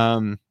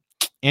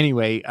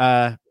 Anyway,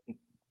 I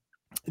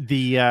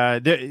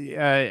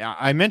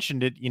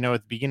mentioned it, at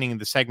the beginning of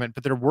the segment,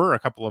 but there were a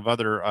couple of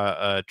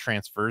other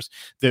transfers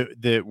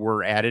that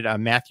were added.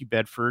 Matthew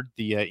Bedford,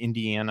 the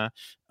Indiana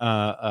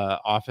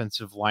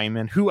offensive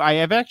lineman, who I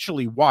have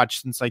actually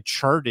watched since I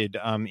charted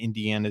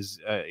Indiana's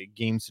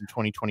games in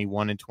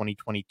 2021 and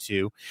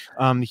 2022.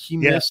 He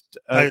missed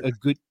a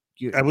good.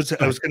 I was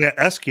going to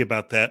ask you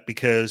about that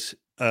because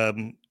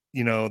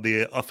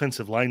the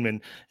offensive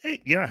lineman,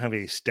 hey, you don't have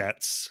any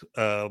stats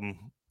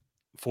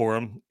for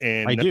him,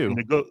 and I do.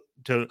 To go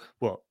to,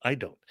 well, I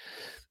don't,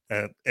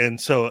 and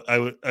so I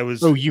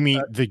was. Oh, you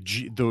mean the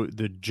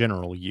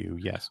general you?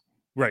 Yes,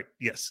 right.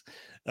 Yes.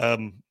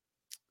 So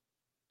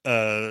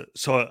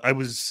I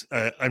was.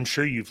 I'm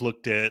sure you've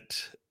looked at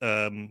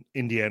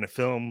Indiana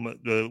film.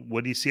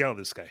 What do you see out of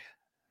this guy?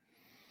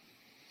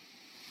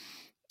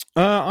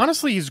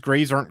 Honestly, his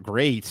grades aren't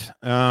great.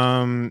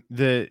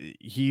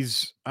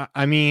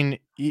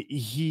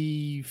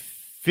 He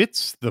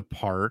fits the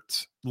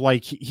part.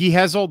 Like he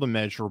has all the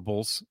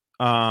measurables.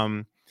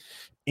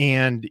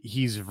 And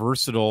he's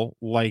versatile.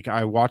 Like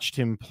I watched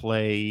him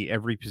play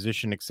every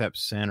position except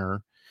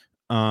center.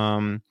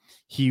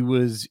 He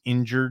was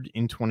injured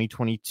in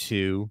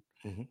 2022.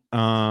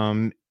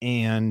 And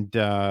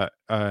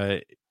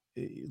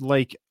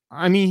like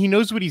I mean, he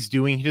knows what he's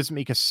doing. He doesn't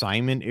make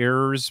assignment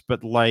errors,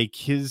 but like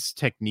his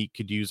technique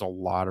could use a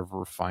lot of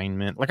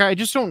refinement. Like, I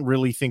just don't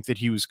really think that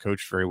he was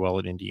coached very well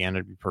at Indiana,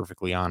 to be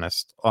perfectly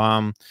honest.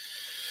 It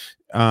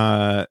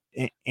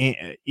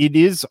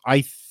is,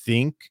 I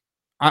think,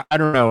 I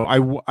don't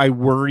know. I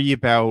worry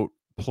about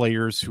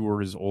players who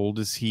are as old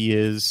as he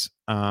is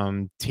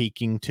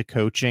taking to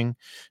coaching,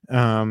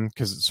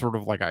 because it's sort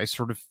of like, I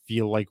sort of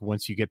feel like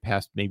once you get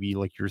past maybe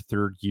like your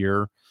third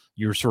year,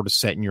 you're sort of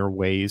set in your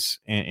ways,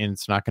 and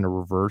it's not going to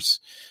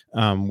reverse,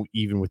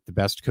 even with the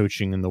best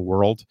coaching in the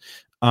world.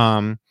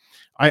 I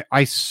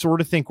sort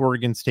of think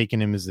Oregon's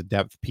taken him as a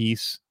depth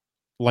piece,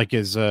 like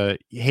as a,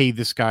 hey,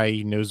 this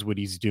guy knows what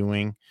he's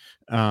doing.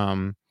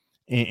 And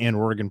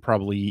Oregon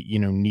probably,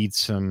 needs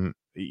some,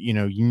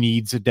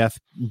 needs a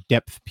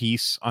depth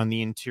piece on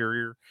the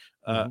interior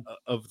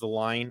of the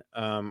line.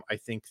 I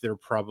think they're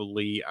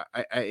probably,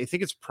 I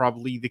think it's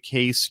probably the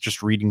case,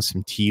 just reading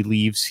some tea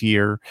leaves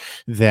here,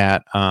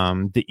 that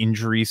the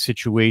injury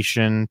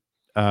situation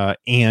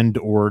and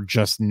or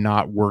just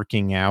not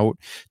working out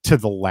to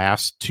the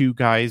last two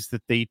guys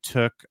that they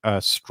took,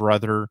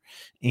 Struther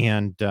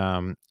and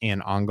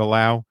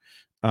Angalau,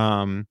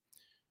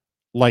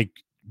 like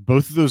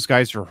both of those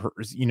guys are hurt,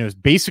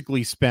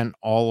 basically spent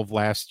all of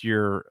last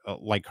year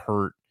like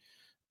hurt.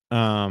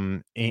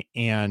 We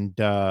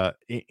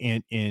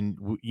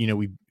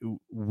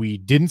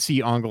didn't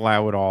see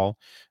Angalau at all.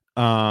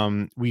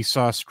 We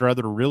saw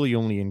Struther really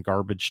only in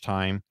garbage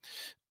time.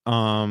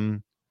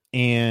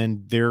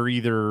 And they're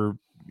either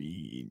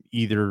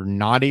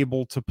not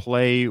able to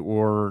play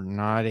or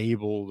not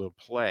able to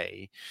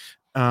play.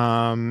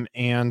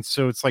 And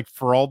so it's like,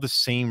 for all the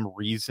same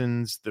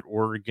reasons that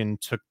Oregon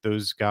took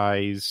those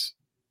guys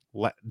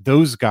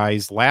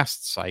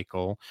last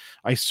cycle,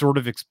 I sort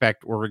of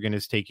expect Oregon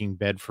is taking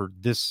Bedford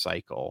this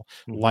cycle.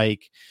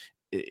 Like,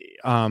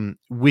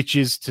 which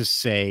is to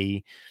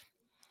say,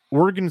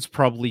 Oregon's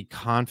probably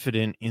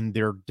confident in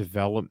their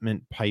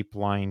development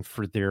pipeline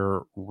for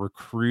their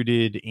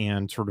recruited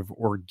and sort of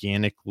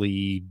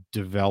organically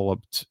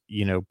developed,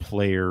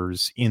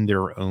 players in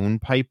their own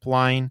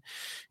pipeline,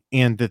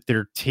 and that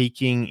they're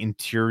taking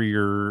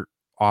interior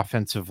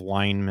offensive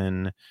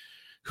linemen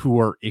who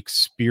are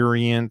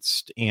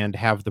experienced and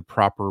have the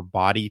proper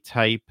body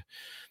type,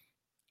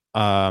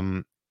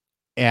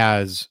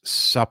 as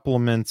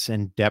supplements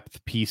and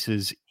depth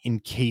pieces in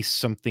case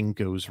something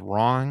goes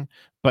wrong,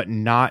 but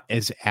not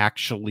as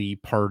actually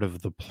part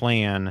of the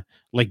plan,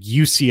 like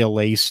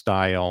UCLA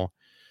style.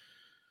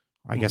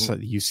 I guess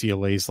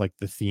UCLA is like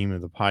the theme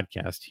of the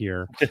podcast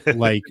here,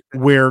 like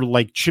where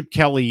like Chip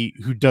Kelly,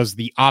 who does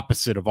the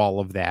opposite of all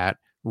of that,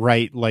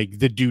 right? Like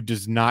the dude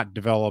does not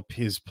develop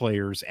his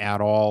players at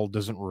all,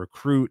 doesn't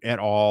recruit at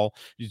all.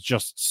 It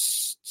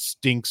just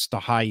stinks to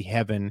high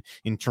heaven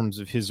in terms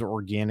of his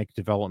organic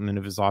development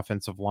of his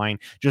offensive line,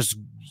 just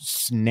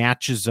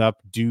snatches up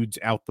dudes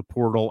out the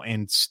portal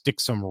and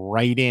sticks them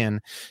right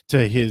in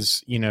to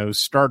his,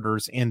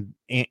 starters. And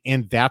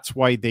that's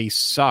why they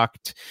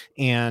sucked.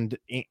 And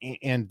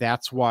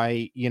that's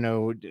why,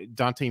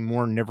 Dante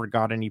Moore never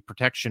got any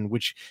protection,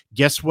 which,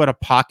 guess what? A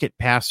pocket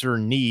passer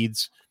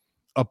needs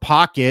a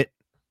pocket.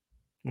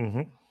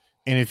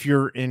 And if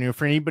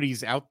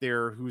anybody's out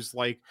there who's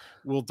like,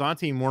 well,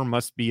 Dante Moore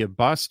must be a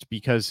bust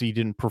because he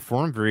didn't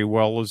perform very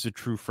well as a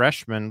true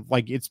freshman,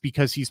 like, it's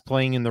because he's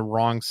playing in the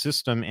wrong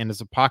system and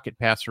as a pocket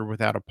passer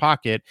without a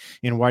pocket.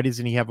 And why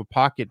doesn't he have a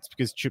pocket? It's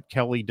because Chip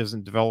Kelly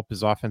doesn't develop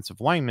his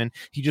offensive linemen.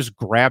 He just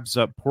grabs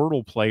up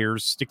portal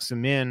players, sticks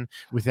them in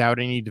without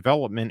any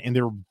development, and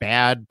they're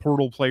bad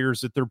portal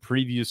players at their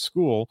previous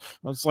school.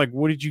 It's like,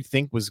 what did you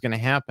think was going to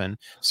happen?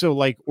 So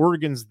like,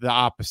 Oregon's the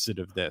opposite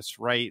of this,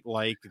 right?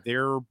 Like,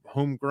 they're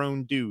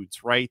homegrown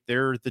dudes, right?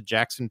 They're the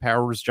Jackson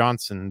Powers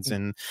Johnsons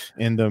and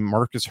the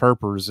Marcus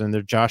Harpers and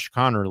the Josh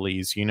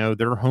Connerleys,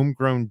 they're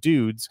homegrown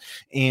dudes,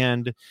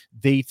 and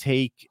they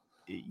take,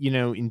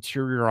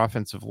 interior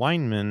offensive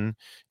linemen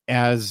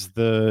as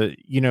the,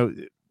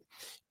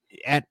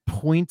 at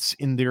points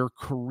in their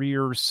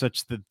career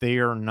such that they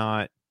are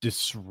not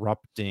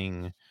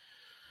disrupting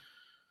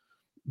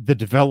the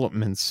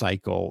development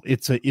cycle.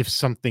 It's if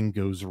something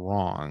goes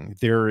wrong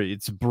there,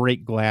 it's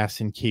break glass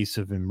in case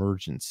of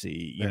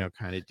emergency,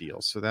 kind of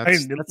deal. So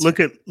that's look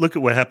at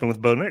what happened with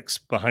Bo Nix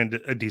behind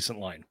a decent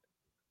line,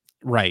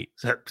 right?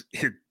 That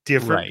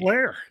different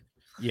player.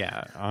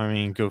 Yeah, I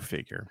mean, go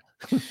figure.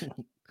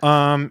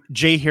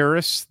 Jay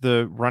Harris,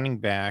 the running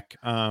back,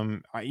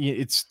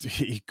 it's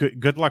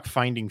good luck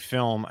finding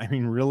film. I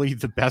mean, really,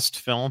 the best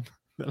film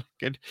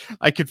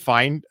I could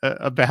find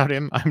about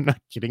him, I'm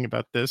not kidding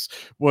about this,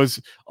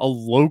 was a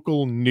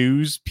local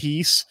news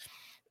piece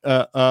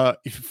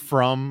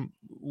from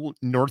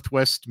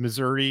Northwest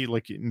Missouri,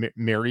 like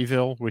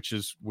Maryville, which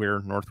is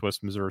where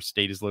Northwest Missouri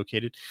State is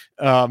located,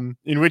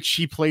 in which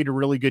he played a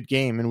really good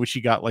game in which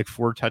he got like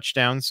 4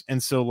 touchdowns.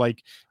 And so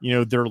like,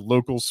 their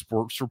local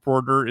sports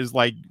reporter is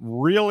like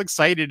real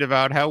excited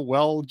about how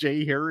well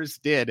Jay Harris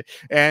did.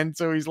 And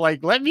so he's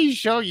like, let me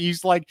show you.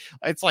 He's like,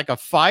 it's like a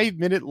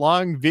 5-minute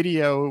long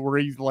video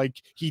where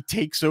he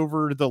takes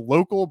over the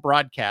local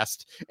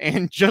broadcast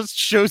and just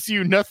shows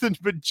you nothing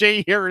but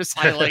Jay Harris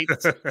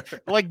highlights.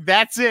 Like,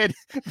 that's it.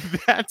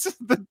 That's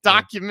the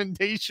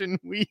documentation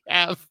we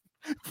have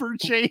for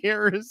Jay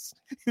Harris,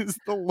 is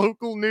the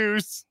local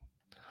news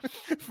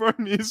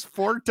from his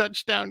 4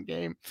 touchdown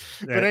game.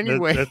 But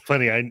anyway, that's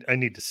funny. I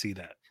need to see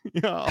that.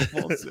 Yeah,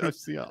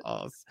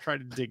 I'll try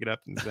to dig it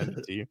up and send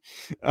it to you.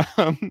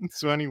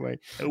 So anyway,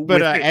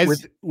 but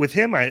with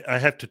him, I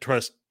have to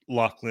trust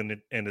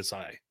Lachlan and his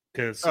eye,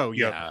 because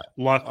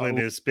Lachlan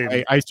has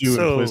been I do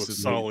so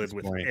solid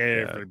with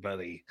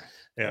everybody.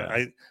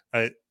 I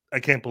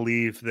can't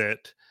believe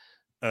that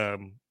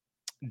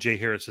Jay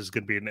Harris is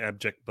going to be an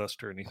abject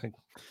bust or anything.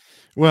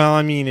 Well,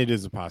 I mean, it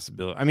is a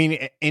possibility. I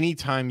mean,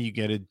 anytime you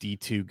get a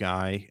D2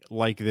 guy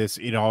like this,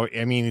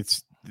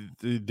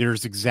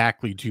 there's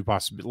exactly 2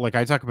 possibilities. Like,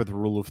 I talk about the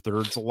rule of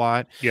thirds a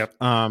lot. Yep.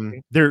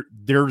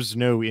 There's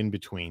no in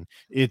between.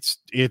 It's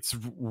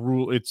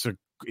rule of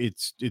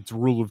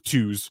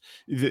 2s.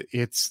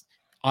 It's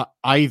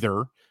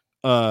either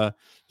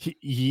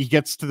he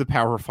gets to the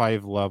Power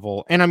 5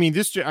 level, and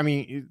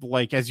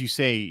like as you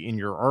say in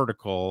your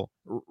article,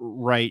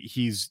 right?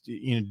 He's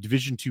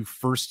Division II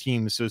first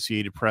team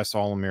Associated Press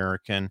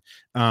All-American.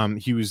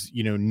 He was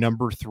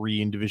number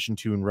 3 in Division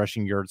II in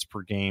rushing yards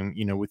per game.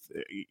 With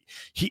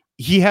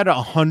he had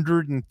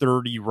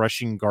 130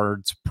 rushing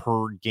yards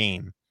per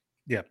game.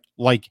 Yeah,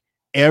 like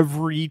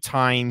every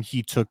time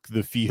he took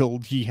the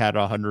field, he had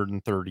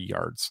 130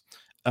 yards.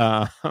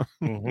 It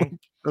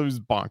was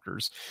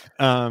bonkers.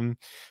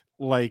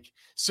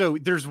 So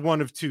there's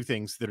one of 2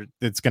 things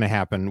that's going to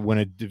happen when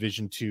a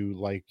Division II,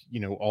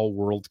 all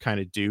world kind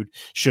of dude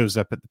shows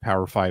up at the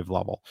Power 5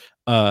 level.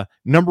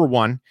 Number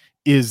 1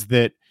 is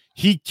that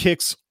he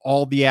kicks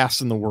all the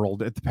ass in the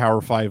world at the Power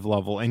 5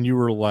 level, and you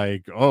were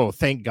like, oh,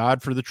 thank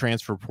God for the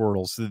transfer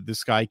portal, so that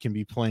this guy can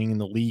be playing in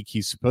the league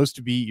he's supposed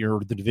to be,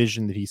 or the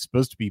division that he's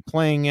supposed to be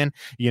playing in.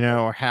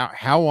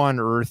 How on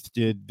earth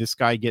did this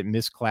guy get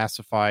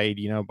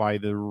misclassified, by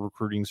the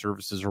recruiting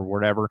services or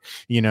whatever,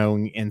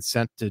 and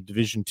sent to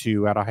Division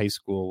II out of high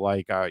school?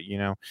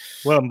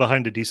 Well, I'm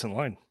behind a decent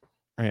line.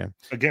 Yeah.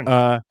 Again,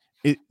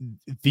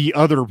 the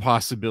other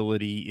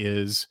possibility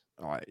is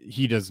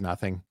he does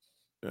nothing.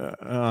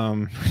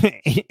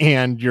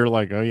 And you're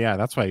like, oh yeah,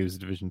 that's why he was a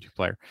Division II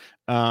player.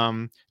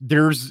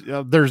 There's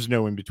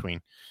no in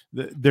between.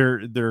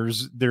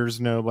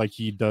 There's no like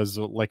he does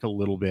like a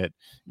little bit,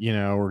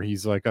 or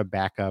he's like a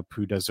backup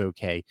who does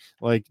okay.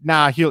 Like,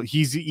 nah,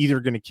 he's either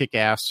going to kick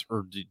ass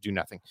or do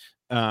nothing.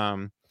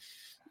 And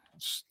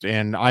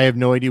I have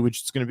no idea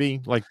which it's going to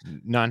be. Like,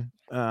 none.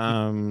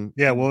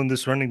 Well, in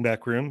this running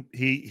back room,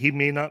 he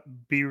may not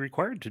be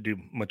required to do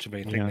much of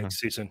anything next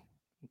season.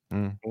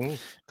 Kind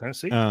of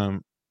see.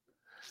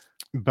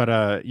 But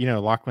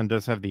Lachlan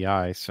does have the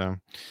eye. So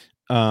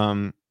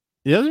the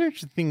other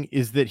interesting thing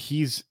is that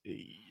he's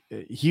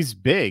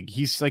big.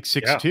 He's like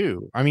 6'2". Yeah.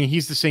 I mean,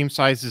 he's the same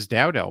size as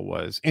Dowdell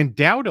was, and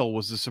Dowdell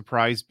was a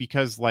surprise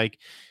because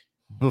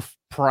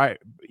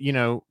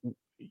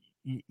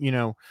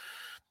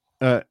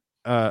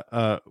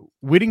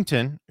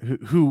Whittington,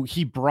 who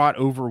he brought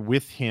over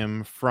with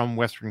him from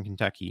Western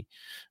Kentucky,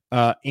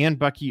 and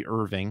Bucky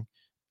Irving,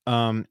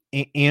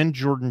 and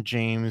Jordan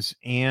James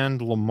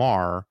and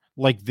Lamar.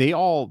 Like they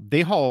all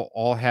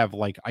have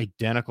like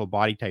identical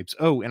body types.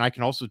 Oh, and I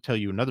can also tell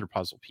you another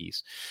puzzle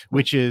piece,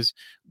 which is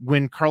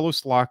when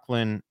Carlos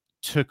Lachlan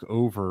took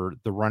over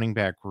the running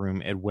back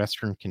room at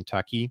Western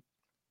Kentucky,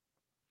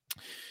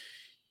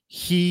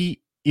 he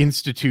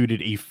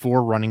instituted a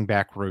 4 running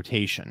back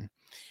rotation.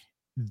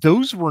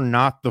 Those were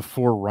not the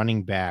 4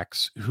 running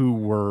backs who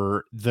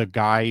were the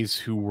guys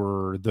who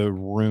were the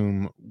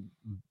room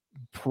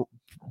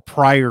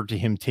prior to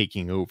him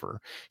taking over.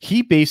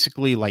 He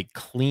basically like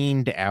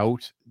cleaned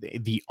out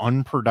the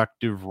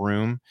unproductive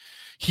room.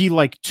 He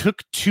like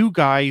took 2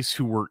 guys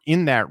who were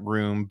in that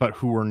room but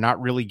who were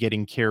not really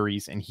getting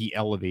carries, and he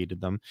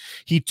elevated them.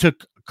 He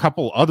took a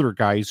couple other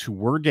guys who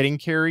were getting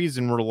carries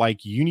and were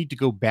like, you need to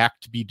go back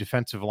to be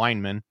defensive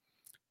linemen.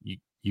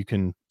 You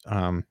can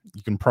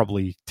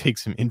probably take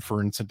some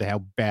inference into how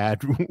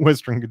bad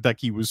Western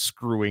Kentucky was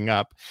screwing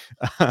up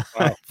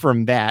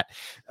from that.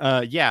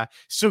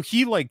 So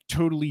he like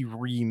totally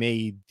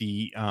remade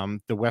the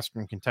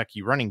Western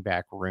Kentucky running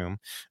back room,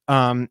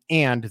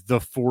 and the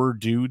 4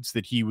 dudes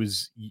that he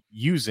was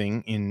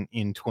using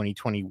in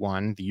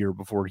 2021, the year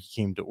before he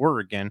came to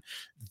Oregon,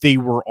 they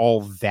were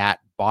all that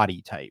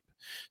body type.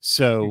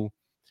 So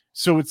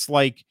it's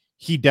like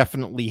he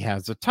definitely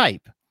has a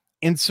type.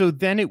 And so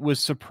then it was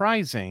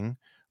surprising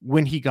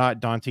when he got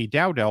Dante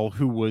Dowdell,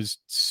 who was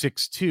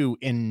 6'2"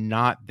 and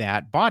not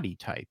that body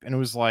type. And it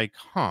was like,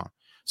 huh.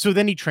 So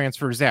then he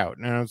transfers out.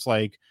 And I was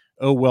like,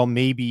 oh, well,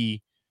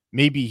 maybe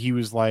maybe he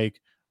was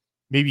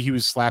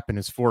slapping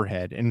his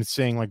forehead and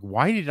saying like,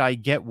 why did I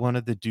get one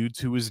of the dudes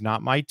who is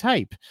not my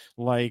type?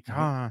 Like,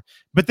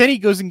 but then he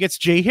goes and gets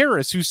Jay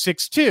Harris, who's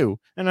 6'2",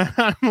 and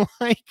I'm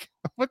like,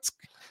 what's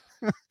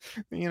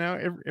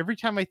every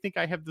time I think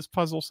I have this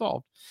puzzle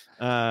solved.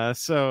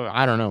 So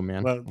I don't know,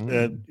 man.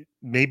 Well,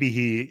 maybe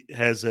he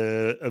has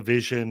a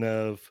vision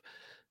of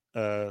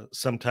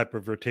some type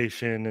of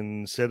rotation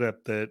and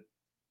setup that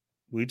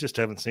we just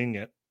haven't seen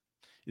yet.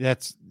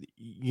 That's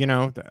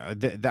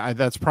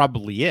that's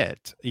probably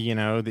it.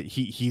 That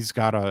he's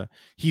got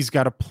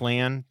a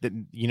plan that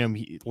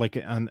like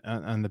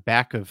on the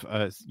back of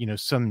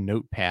some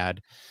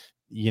notepad,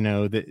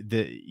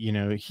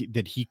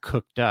 that he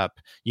cooked up.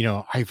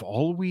 I've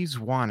always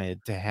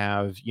wanted to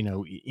have,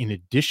 in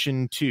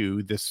addition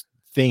to this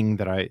thing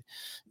that I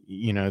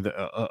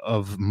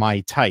of my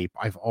type,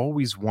 I've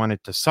always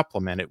wanted to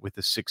supplement it with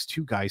a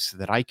 6'2" guy so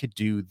that I could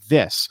do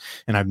this,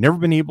 and I've never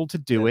been able to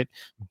do it,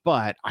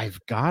 but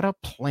I've got a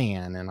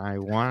plan and I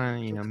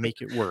want to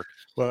make it work.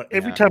 Well,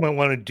 every time I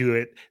want to do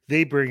it,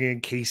 they bring in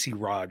Casey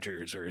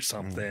Rogers or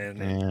something.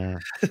 Yeah.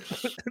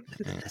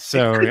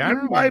 So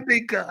my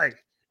big guy.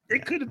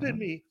 It could have been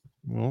me.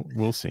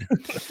 We'll see.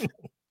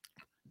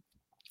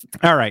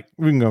 All right,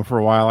 we can go for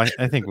a while.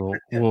 I think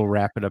we'll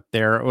wrap it up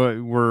there.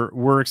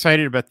 We're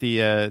excited about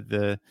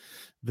the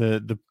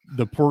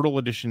portal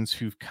additions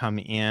who've come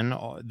in.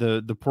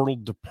 The portal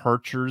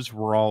departures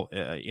were all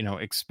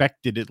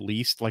expected, at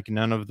least. Like,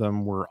 none of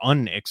them were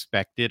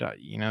unexpected.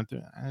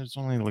 There's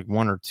only like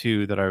one or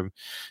two that are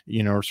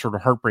sort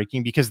of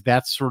heartbreaking, because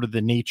that's sort of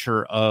the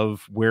nature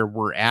of where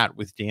we're at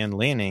with Dan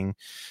Lanning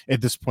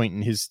at this point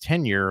in his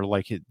tenure.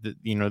 Like,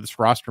 this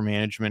roster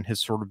management has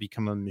sort of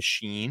become a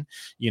machine,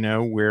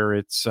 where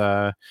it's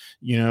the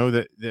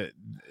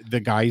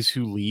guys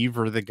who leave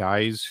are the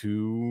guys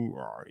who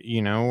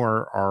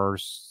are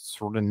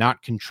sort of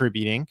not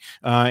contributing,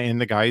 and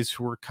the guys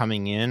who are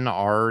coming in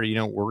are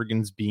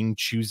Oregon's being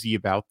choosy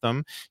about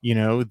them.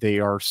 They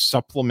are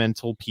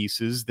supplemental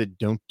pieces that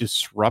don't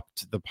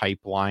disrupt the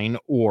pipeline,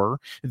 or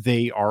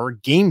they are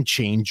game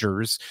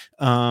changers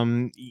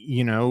that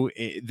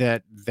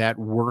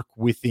work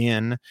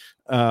within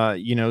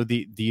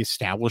the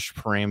established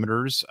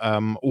parameters,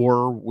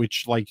 or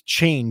which like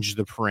change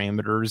the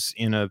parameters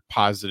in a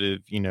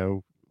positive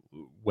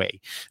way.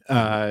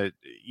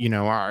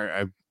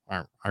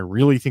 I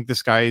really think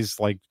this guy is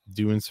like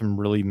doing some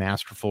really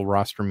masterful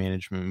roster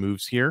management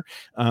moves here.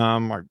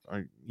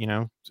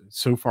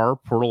 So far,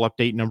 portal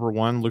update number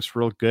 1 looks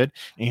real good,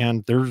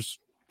 and there's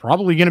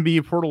probably going to be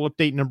a portal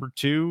update number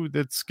 2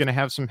 that's going to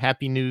have some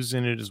happy news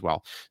in it as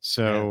well.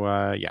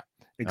 So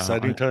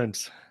exciting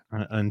times.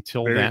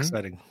 Until Very then,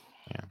 exciting.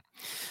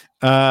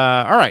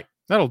 Yeah. All right.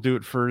 That'll do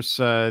it for us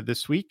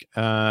this week,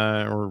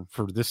 or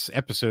for this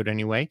episode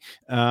anyway.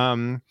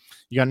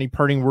 You got any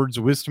parting words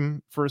of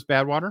wisdom for us,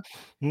 Badwater?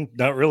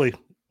 Not really.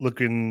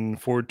 Looking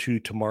forward to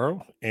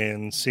tomorrow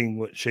and seeing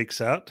what shakes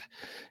out.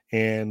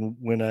 And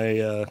when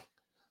I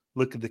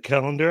look at the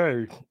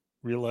calendar, I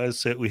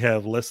realize that we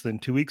have less than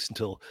 2 weeks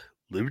until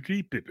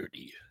Liberty.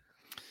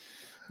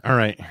 All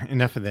right,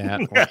 enough of that.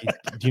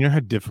 Do you know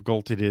how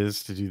difficult it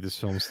is to do this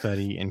film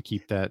study and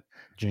keep that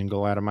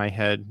jingle out of my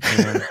head?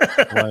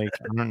 Like,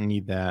 I don't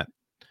need that.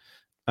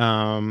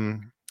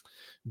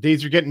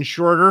 Days are getting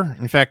shorter.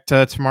 In fact,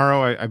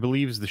 tomorrow I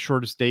believe is the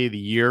shortest day of the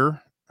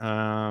year.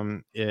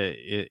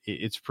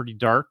 It's pretty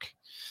dark,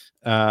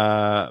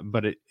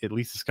 but at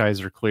least the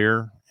skies are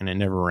clear and it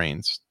never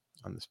rains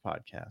on this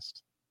podcast.